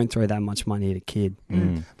learns, don't throw that much money at a kid.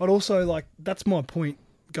 But also, like, that's my point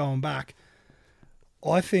going back.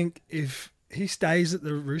 I think if he stays at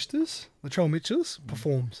the Roosters, Latrell Mitchell's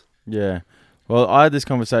performs. yeah. Well, I had this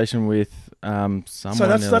conversation with someone. So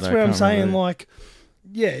that's the other day, where I I'm can't saying, remember. like,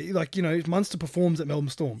 yeah, like, you know, if Munster performs at Melbourne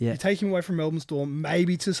Storm, Yeah. you take him away from Melbourne Storm,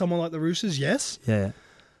 maybe to someone like the Roosters, yes. Yeah.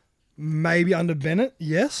 Maybe under Bennett,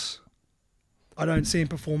 yes. I don't see him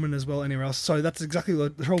performing as well anywhere else. So that's exactly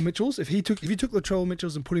like Latrell Mitchell's. If you took Latrell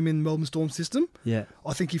Mitchell's and put him in Melbourne Storm system, Yeah.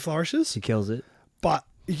 I think he flourishes. He kills it. But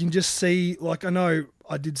you can just see, like, I know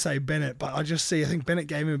I did say Bennett, but I think Bennett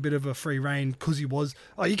gave him a bit of a free rein because he was.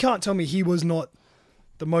 Oh, you can't tell me he was not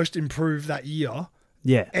the most improved that year,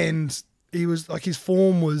 Yeah. and he was like his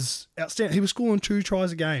form was outstanding. He was scoring 2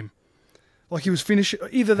 tries a game, like he was finishing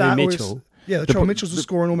either that or Mitchell? Latrell Mitchell was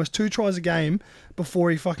scoring almost 2 tries a game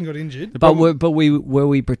before he fucking got injured. But were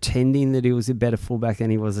we pretending that he was a better fullback than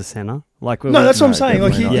he was a centre? Like No, that's what I'm saying.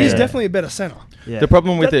 Like definitely not. he's Yeah. definitely a better centre. Yeah. The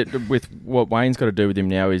problem with what Wayne's got to do with him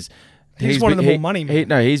now is He's wanted the more money,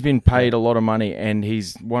 man. He's been paid a lot of money, and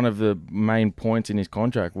he's one of the main points in his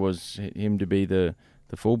contract was him to be the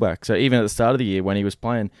fullback. So even at the start of the year when he was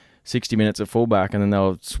playing 60 minutes at fullback, and then they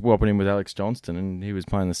were swapping him with Alex Johnston, and he was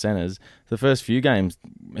playing the centres. The first few games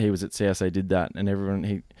he was at CSA did that, and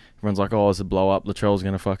everyone's like, "Oh, it's a blow up. Latrell's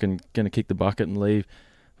gonna kick the bucket and leave."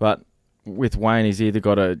 But with Wayne, he's either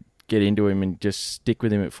got to get into him and just stick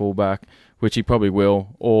with him at fullback, which he probably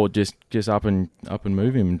will, or just up and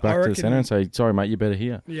move him back to the centre and say, "Sorry, mate, you're better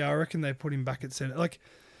here." Yeah, I reckon they put him back at centre. Like,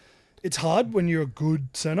 it's hard when you're a good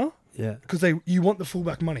centre. Yeah. Because you want the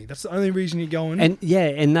fullback money. That's the only reason you're going.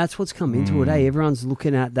 And that's what's come into it, eh? Everyone's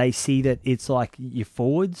looking at, they see that it's like your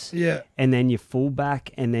forwards, yeah, and then your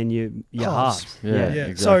fullback, and then your Halves. halves. Yeah. yeah.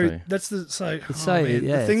 exactly. So that's the It's man.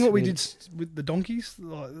 yeah, the thing it's what we weird. did with the donkeys,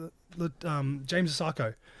 like James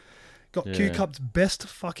Asako got Yeah. Q Cup's best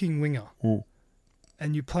fucking winger,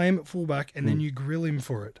 and you play him at fullback, and then you grill him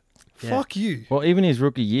for it. Yeah. Fuck you. Well, even his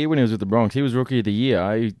rookie year when he was with the Bronx, he was rookie of the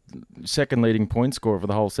year, second leading point scorer for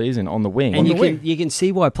the whole season on the wing. And the you can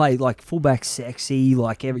see why play like fullback sexy,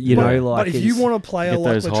 like But if you it's- want a player get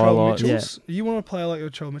like those Latrell highlights. Mitchell's, you want a player like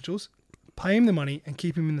Latrell Mitchell's, pay him the money and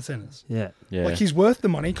keep him in the centres. yeah. yeah. Like, he's worth the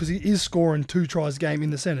money because he is scoring 2 tries a game in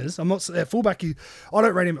the centres. I'm not at fullback. I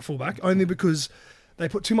don't rate him at fullback only because they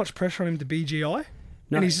put too much pressure on him to BGI,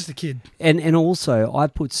 No. and he's just a kid. And also, I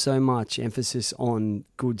put so much emphasis on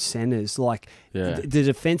good centres. Like, Yeah. the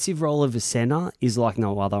defensive role of a centre is like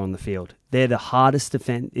no other on the field. They're the hardest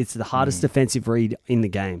It's the hardest defensive read in the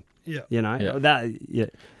game. Yeah. You know Yeah. that. Yeah,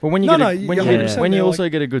 But when you No, get no, a, you're when you, 100% when you there, also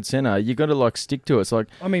get a good center, you got to like stick to it. It's like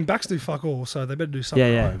I mean, backs do fuck all, so they better do something.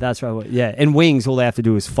 yeah, right. that's right. Yeah, and wings, all they have to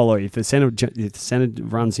do is follow. If the center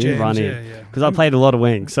runs in, Jams, run yeah, in. yeah. Because I played a lot of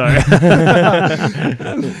wings, so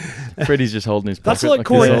Freddie's just holding his pocket. That's like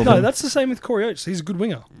Corey. this whole No, time. that's the same with Corey Oates. He's a good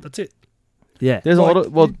winger. That's it. yeah. There's a like,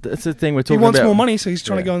 lot of that's the thing we're He talking wants about. more money, so he's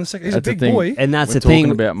trying Yeah. to go in the second. He's That's a the big thing. boy. And that's We're the talking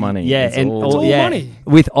thing about money. Yeah, It's and all- It's all yeah, money.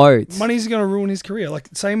 with Oates. Money's going to ruin his career. Like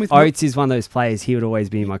same with Oates is one of those players. He would always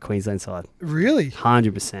be in my Queensland side, Really?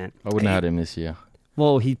 100%. I wouldn't have had him this year.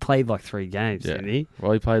 Well, he played like 3 games, Yeah. didn't he?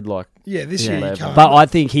 Well, he played like Yeah, this Yeah. year you 11. can't. But I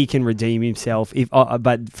think he can redeem himself. If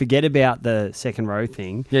but forget about the second row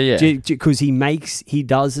thing. yeah. Because he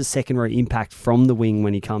does a second row impact from the wing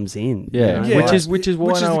when he comes in. Yeah, Yeah. which is why Which is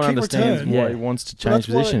no the one kick understands return. why Yeah. he wants to But that's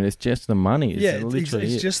change why- position. It's just the money. It's yeah, literally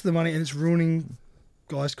it's it. just the money, and it's ruining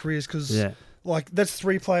guys' careers because, Yeah. like, that's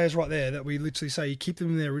 3 players right there that we literally say you keep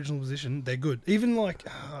them in their original position, they're good. Even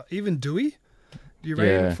even Dewey, do you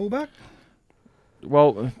rate him Yeah. at fullback?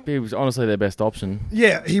 Well, he was honestly their best option.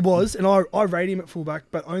 Yeah, he was, and I rate him at fullback,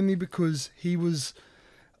 but only because he was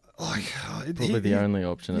like Probably the only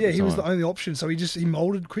option. At Yeah, the he was time. the only option, so he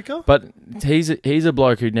molded quicker. But he's a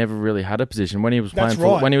bloke who never really had a position when he was That's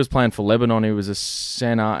playing. right. When he was playing for Lebanon, he was a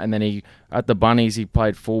centre, and then he at the Bunnies he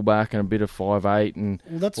played fullback and a bit of 5'8" and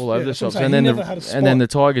Well, that's all over the that's what I'm shops. saying. And He then never had a and then the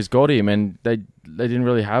spot. Tigers got him, and they didn't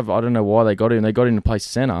really have. I don't know why they got him. They got him to play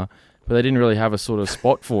centre, but they didn't really have a sort of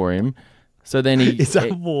spot for him. So then Is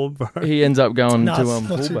that warm, bro? he ends up going No, to it's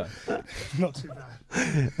not too- fullback. not too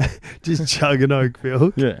bad. Just chugging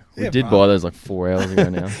Oakville. Yeah, we Yeah, did bro. buy those like 4 hours ago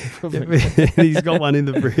now. He's got one in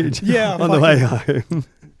the fridge. Yeah, on the way home.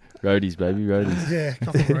 Roadies, baby, roadies. Yeah, a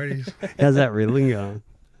couple of roadies. How's that riddling going?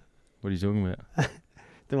 What are you talking about?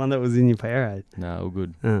 The one that was in your Powerade. Nah, all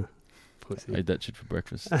good. Oh, I pussy. ate that shit for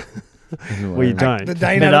breakfast. Well, you don't. The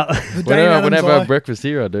Dane But, Adams, the Dane Whenever Adams I I, have breakfast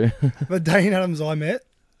here, I do. the Dane Adams I met.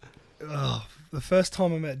 The first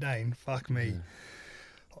time I met Dane, fuck me.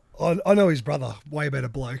 I know his brother, way better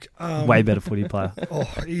bloke. way better footy player. Oh,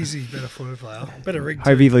 easy, better football player, better rig. Hope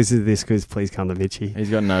too. he listens to this because please come to Mitchie. He's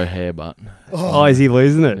got no hair, but Oh, is he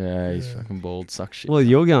losing it? yeah, he's Yeah. fucking bald. Suck shit. Well,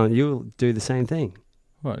 you'll do the same thing.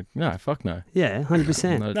 What? No, fuck no. Yeah,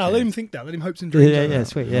 100%. Not a No, let chance. him think that. Let him hopes and Yeah, dreams. yeah, over yeah, that.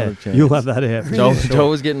 sweet. Not Yeah, a chance. you'll have that hair. Joel, Yeah. Joel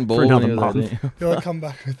was getting bald another when he was month. 18. He'll come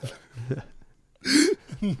back with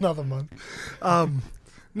another month.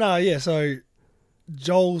 No, yeah. So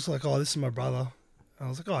Joel's like, "Oh, this is my brother." I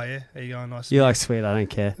was like, "Oh yeah, there you go, nice." You're like, sweet, I don't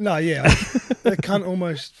care. No, yeah. The cunt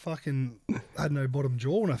almost fucking had no bottom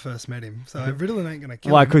jaw when I first met him. So Ritalin ain't gonna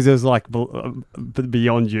kill Why? him. Because it was like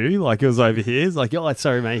beyond you. Like it was over here. It's like, oh,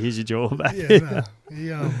 sorry, mate. Here's your jaw back. Yeah, no. He,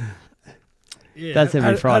 yeah. That's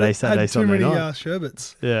every Friday, had Saturday, too Sunday many night.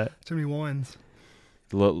 sherbets, Yeah. too many wines.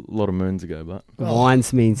 A lot of moons ago, but Oh.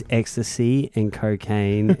 Wines means ecstasy and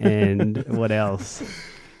cocaine and what else?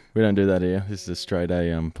 we don't do that here. This is a straight A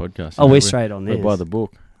podcast. Oh, we're straight on We're this. by the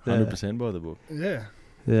book. Yeah. 100% by the book. Yeah,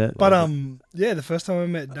 Yeah. but yeah. The first time I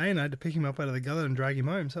met Dane, I had to pick him up out of the gutter and drag him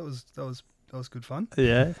home. So that was good fun.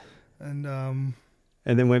 Yeah. And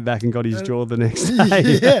And then went back and got his jaw the next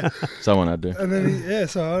day. yeah. Someone had to. And then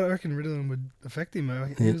so I reckon Ritalin would affect him.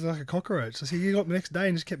 He Yeah. was like a cockroach. So he got up the next day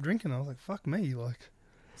and just kept drinking. I was like, fuck me, like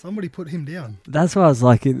somebody put him down. That's why I was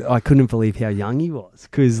like, I couldn't believe how young he was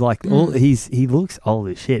because like he looks old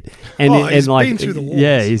as shit, and Oh, he's and like been through the walls.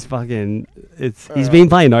 yeah, he's fucking. He's been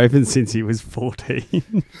playing open since he was 14.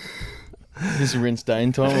 This is rinse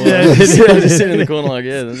Dane time. Yeah, Yeah, it is. just sitting in the corner like,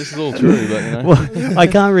 yeah, this is all true, but you know. Well, I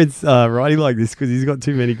can't rinse Righty like this because he's got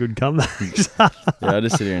too many good comebacks. Yeah, I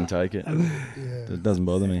just sit here and take it. Yeah. It doesn't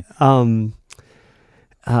bother me.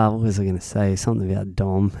 What was I going to say? Something about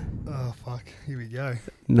Dom. Oh fuck. Here we go.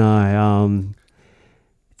 No.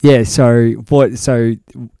 Yeah. So what? So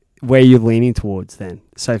where are you leaning towards then?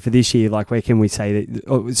 So for this year, like where can we say that?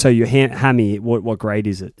 Oh, so your hammy, what grade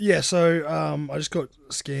is it? Yeah. So I just got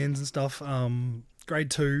scans and stuff.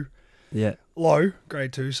 Grade 2, Yeah. low.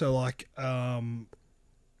 Grade 2. So like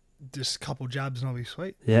just a couple jabs and I'll be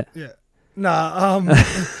sweet. Yeah. Yeah. Nah.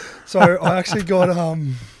 So I actually got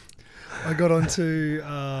I got onto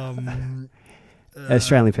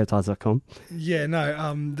AustralianPeptides.com. yeah, no,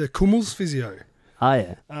 the Kummels physio. Oh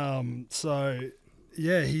yeah. So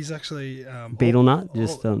yeah, he's actually Beetle nut.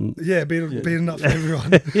 Just yeah, beating up for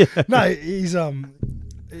everyone. No, he's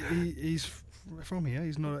he's from here.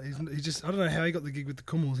 He's not. He's just. I don't know how he got the gig with the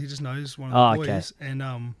Kummels. He just knows one of the okay. boys, and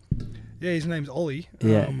yeah, his name's Ollie.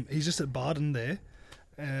 Yeah. He's just at Barden there,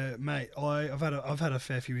 mate. I've had a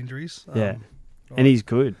fair few injuries. Yeah. And he's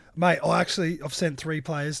good. Mate, I've sent 3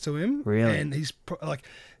 players to him. Really? And he's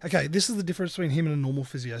okay, this is the difference between him and a normal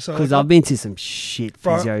physio. So Because I've been to some shit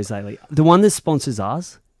Bro. physios lately. The one that sponsors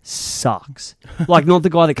us sucks. Like, not the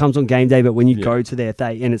guy that comes on game day, but when you go to there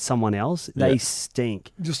and it's someone else, they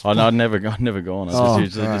stink. just I've never gone. I Oh,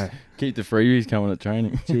 just usually bro. just keep the freebies coming at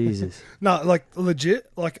training. Jesus. no, like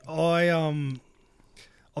legit. Like I've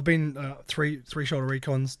been 3 shoulder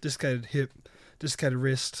recons, dislocated hip, dislocated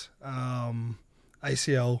wrist,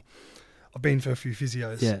 ACL. I've been for a few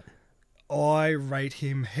physios. Yeah. I rate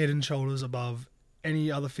him head and shoulders above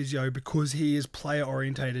any other physio because he is player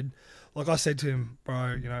orientated. Like I said to him,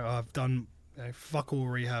 bro, I've done fuck all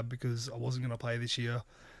rehab because I wasn't going to play this year.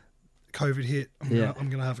 COVID hit. I'm going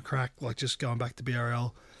to have a crack, like just going back to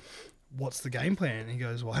BRL. What's the game plan? And he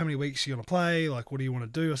goes, well, how many weeks are you going to play? Like, what do you want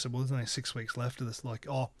to do? I said, well, there's only 6 weeks left of this. Like,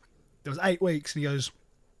 there was 8 weeks. And he goes,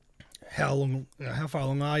 how far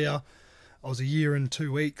along are you? I was a year and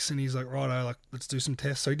 2 weeks. And he's like, righto, like, let's do some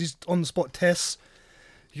tests. So he did on the spot tests.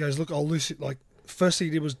 He goes, look, I'll lose it. Like, first thing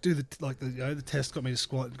he did was do the test, got me to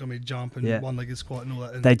squat, got me to jump and one-legged squat and all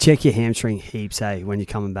that. And They check your hamstring heaps, when you're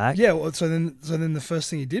coming back. yeah, well, so then the first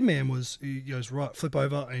thing he did, man, was he goes, right, flip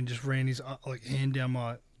over and just ran his hand down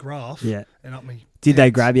my graph and up me. Did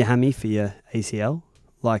they grab your hammy for your ACL?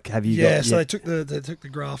 Like, have you got... So they took the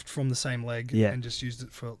graft from the same leg Yeah. and just used it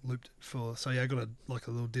so I got a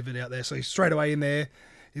little divot out there. So he straight away in there,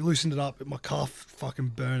 he loosened it up. My calf fucking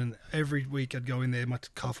burned, and every week I'd go in there, my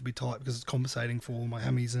calf would be tight because it's compensating for all my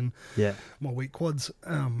hammies and my weak quads.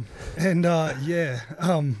 I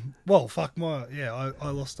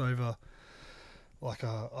lost over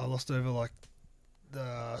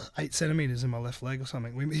 8 centimeters in my left leg or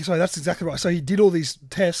something. So that's exactly right. So he did all these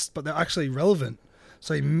tests, but they're actually relevant.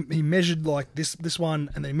 So he measured like this one,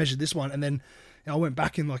 and then he measured this one, and then I went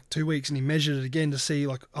back in like 2 weeks and he measured it again to see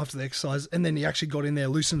like after the exercise, and then he actually got in there,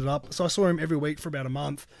 loosened it up. So I saw him every week for about a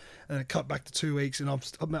month, and it cut back to 2 weeks, and I've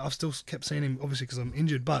still kept seeing him, obviously because I'm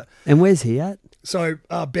injured. But And where's he at? so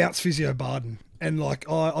Bounce Physio Barden, and like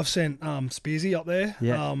I've sent Spearsy up there,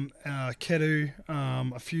 Kedu,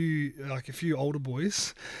 a few older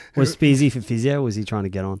boys. Was Spearsy for physio, or was he trying to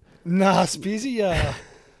get on? Nah, Spearsy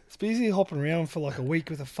hopping around for like a week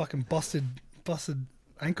with a fucking busted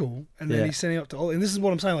ankle, and then he's sending up to Ollie. And this is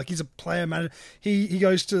what I'm saying, like he's a player manager. He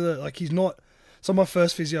goes to the, like, he's not. So my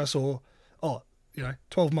first physio I saw,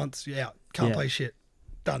 12 months, you're out, can't play shit,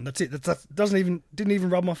 done. That's it. That didn't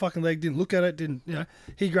even rub my fucking leg, didn't look at it,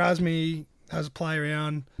 He grabs me, has a play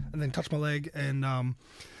around, and then touch my leg, and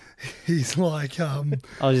he's like, I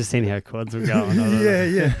was just seeing how quads were going.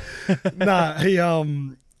 Nah,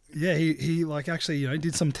 he like actually,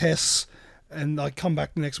 did some tests. And I come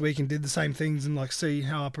back the next week and did the same things and like see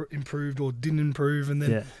how I improved or didn't improve, and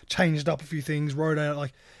then changed up a few things, wrote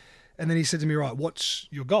out and then he said to me, right, what's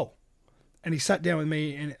your goal? And he sat down with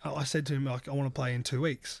me and I said to him, like, I want to play in 2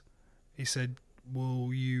 weeks. He said,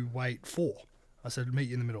 will you wait 4? I said, meet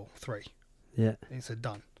you in the middle, 3. Yeah. And he said,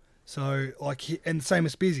 done. So and same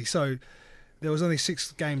as Spearsy. So there was only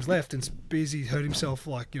 6 games left, and Spearsy hurt himself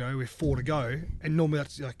with 4 to go, and normally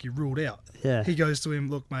that's like you're ruled out. Yeah. He goes to him,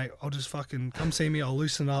 look, mate, I'll just fucking come see me. I'll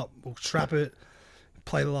loosen up. We'll strap it.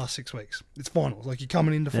 Play the last 6 weeks. It's finals. Like, you're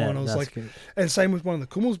coming into finals. That's like, good. and same with one of the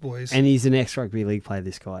Kummels boys. And he's an ex-rugby league player,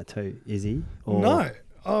 this guy too, is he? Or... No,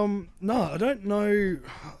 I don't know.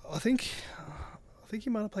 I think he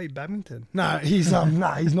might have played badminton. No, he's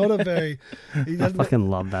he's not a very. I fucking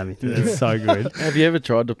love badminton. It's so good. Have you ever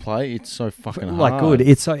tried to play? It's so fucking hard. Like, good.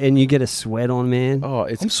 It's so, and you get a sweat on, man. Oh,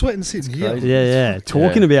 I'm sweating sitting here. crazy. Yeah.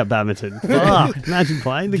 Talking about badminton. Fuck, imagine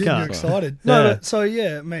playing the Getting car. you excited. No, so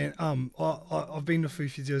yeah, man. I've been to a few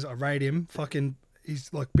physios. I rate him. Fucking,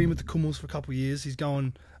 he's like been with the Kummels for a couple of years. He's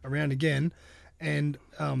going around again, and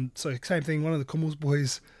so same thing. One of the Kummels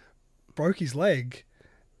boys broke his leg,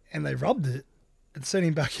 and they rubbed it and sent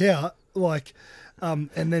him back out. Like, and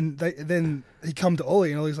then he come to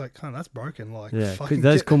Ollie, and Ollie's like, "Oh, that's broken." Like, Yeah, fucking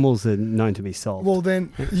those Kummels are known to be soft. Well,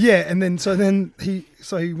 then, yeah, and then he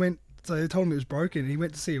went. So they told him it was broken, and he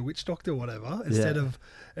went to see a witch doctor or whatever instead of.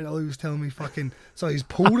 And Ollie was telling me fucking. So he's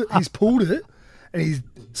pulled it, and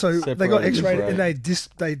they got X-rayed it, and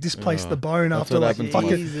they displaced the bone after like what happened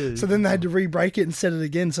fucking. Jesus. So then they had to re-break it and set it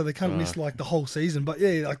again, so they can't miss like the whole season. But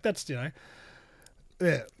yeah, like that's Yeah.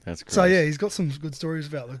 That's great. So yeah, he's got some good stories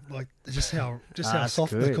about like just how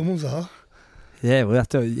soft the good. Kummels are. Yeah, we'll have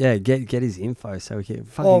to get his info so we can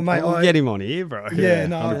mate, get him on here, bro. Yeah,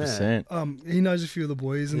 no, 100%. He knows a few of the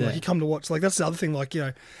boys, and like he come to watch. Like that's the other thing. Like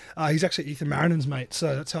he's actually Ethan Marinen's mate,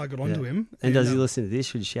 so that's how I got onto him. And does he listen to this?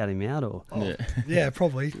 Should you shout him out or? Yeah. Yeah,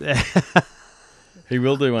 probably. He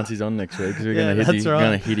will do once he's on next week because we're Yeah, going that's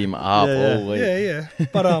right. to hit him up Yeah, yeah. all week. Yeah, yeah.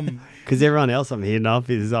 But Because everyone else I'm hitting up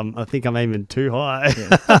is, I think I'm aiming too high.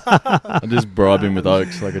 I just bribe him with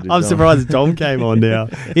oaks like I did. I'm Dom. surprised Dom came on now.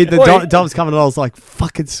 Dom's coming on. I was like,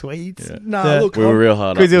 fucking sweet. Yeah. nah, Yeah. look, We were real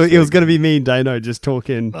hard. Because up it this was week. going to be me and Dano just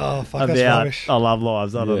talking oh fuck, that's about rubbish. our love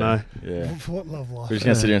lives. I don't know. Yeah. What love life? We're just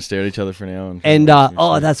going to sit here and stare at each other for an hour. And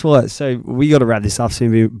that's what. So we got to wrap this up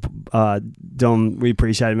soon. Dom, we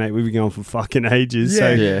appreciate it, mate. We've been going for fucking ages.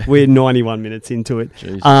 So Yeah. we're 91 minutes into it.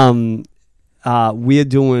 Jeez. We're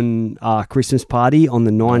doing our Christmas party on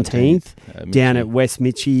the 19th down at Mitchie. West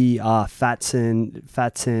Mitchie. Fats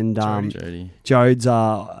and Jody. Jodes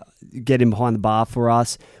are getting behind the bar for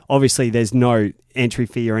us. Obviously, there's no entry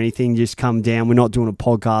fee or anything. Just come down. We're not doing a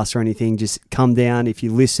podcast or anything. Just come down. If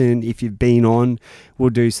you listen, if you've been on, we'll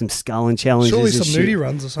do some sculling challenges. Surely and some shit. nudie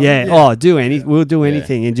runs or something. Yeah. Oh, do any. Yeah. We'll do Yeah.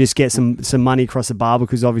 anything and just get some money across the bar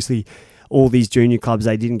because obviously all these junior clubs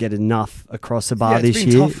they didn't get enough across the bar Yeah, it's this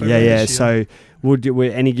been year. tough for Yeah, everyone yeah. this So we'll do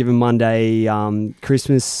any given Monday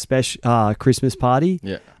Christmas special Christmas party.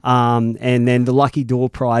 Yeah. And then the lucky door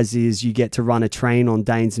prize is you get to run a train on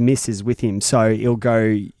Dane's misses with him. So it'll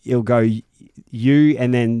go you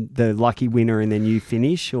and then the lucky winner and then you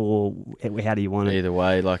finish, or how do you want it? Either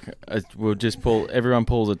way, like we'll just everyone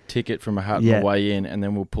pulls a ticket from a hat on Yeah. the way in, and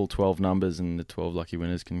then we'll pull 12 numbers, and the 12 lucky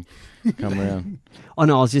winners can come around. Oh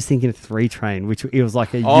no, I was just thinking of 3 train, which it was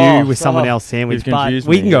like a Oh, you with someone else sandwich, You've but confused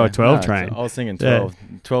we me, can go yeah. a 12 No, train. I was thinking Yeah. 12.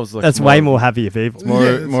 12's like That's way more happier people. It's more,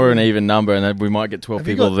 Yeah, that's more an right. even number, and then we might get 12 Have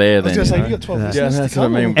you people got- there. I was Then going to say, you have know? you got 12 Yeah. listeners Yeah, that's to what I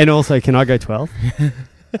come, mean. or- And also, can I go 12?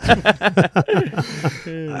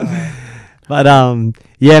 But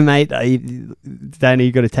yeah, mate, Danny,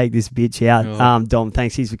 you got to take this bitch out. Oh. Dom,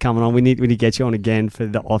 thanks heaps for coming on. We need to get you on again for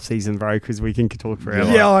the off season, bro, because we can talk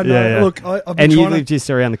forever. Yeah, I know. Yeah, yeah. Look, I've been And you trying live just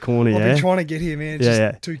around the corner, I've yeah. been trying to get here, man. It's Yeah, just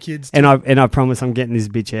yeah. 2 kids. And I promise I'm getting this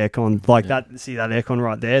bitch aircon like Yeah. that. See that aircon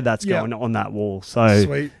right there? That's Yeah. going on that wall. So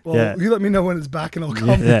Sweet. Well, yeah. you let me know when it's back, and I'll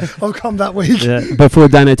come. Yeah. I'll come that week. yeah. Before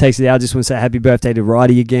Dano takes it out, I just want to say happy birthday to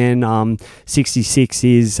Righty again. 66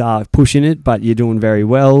 is pushing it, but you're doing very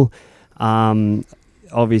well.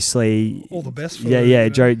 Obviously, All the best for yeah, her, yeah. you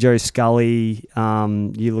know. Joe Scully,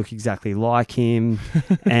 you look exactly like him,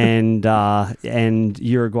 and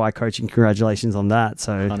Uruguay coaching. Congratulations on that.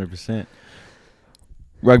 So 100%.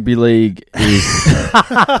 Rugby league is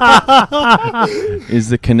is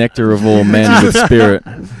the connector of all men with spirit.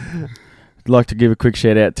 I'd like to give a quick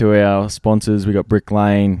shout out to our sponsors. We got Brick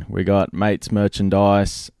Lane, we got Mates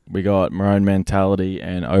Merchandise, we got Maroon Mentality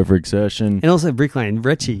and Overexertion. and also Brick Lane,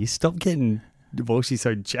 Retchie, stop getting Walshy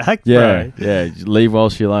so jacked, Yeah, bro. yeah. Leave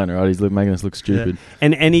Walshy alone, all right? He's making us look stupid.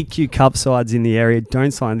 And any Q Cup sides in the area,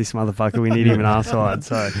 don't sign this motherfucker. We need him in our side.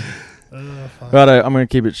 So Fuck. Righto, I'm going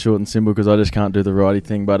to keep it short and simple because I just can't do the righty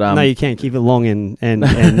thing. But no, you can't keep it long and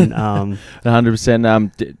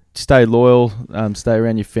 100%. Stay loyal. Stay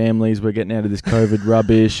around your families. We're getting out of this COVID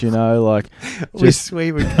rubbish. You know, like we're just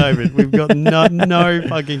sweet with COVID. We've got no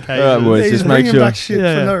fucking cases. All right, boys. He's just make bringing sure- back shit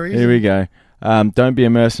Yeah. for no reason. here we go. Don't be a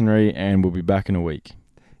mercenary, and we'll be back in a week.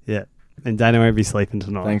 Yeah, and Dana won't be sleeping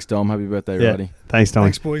tonight. Thanks, Dom. Happy birthday, Yeah. righty. Thanks, Tom.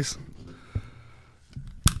 Thanks, boys.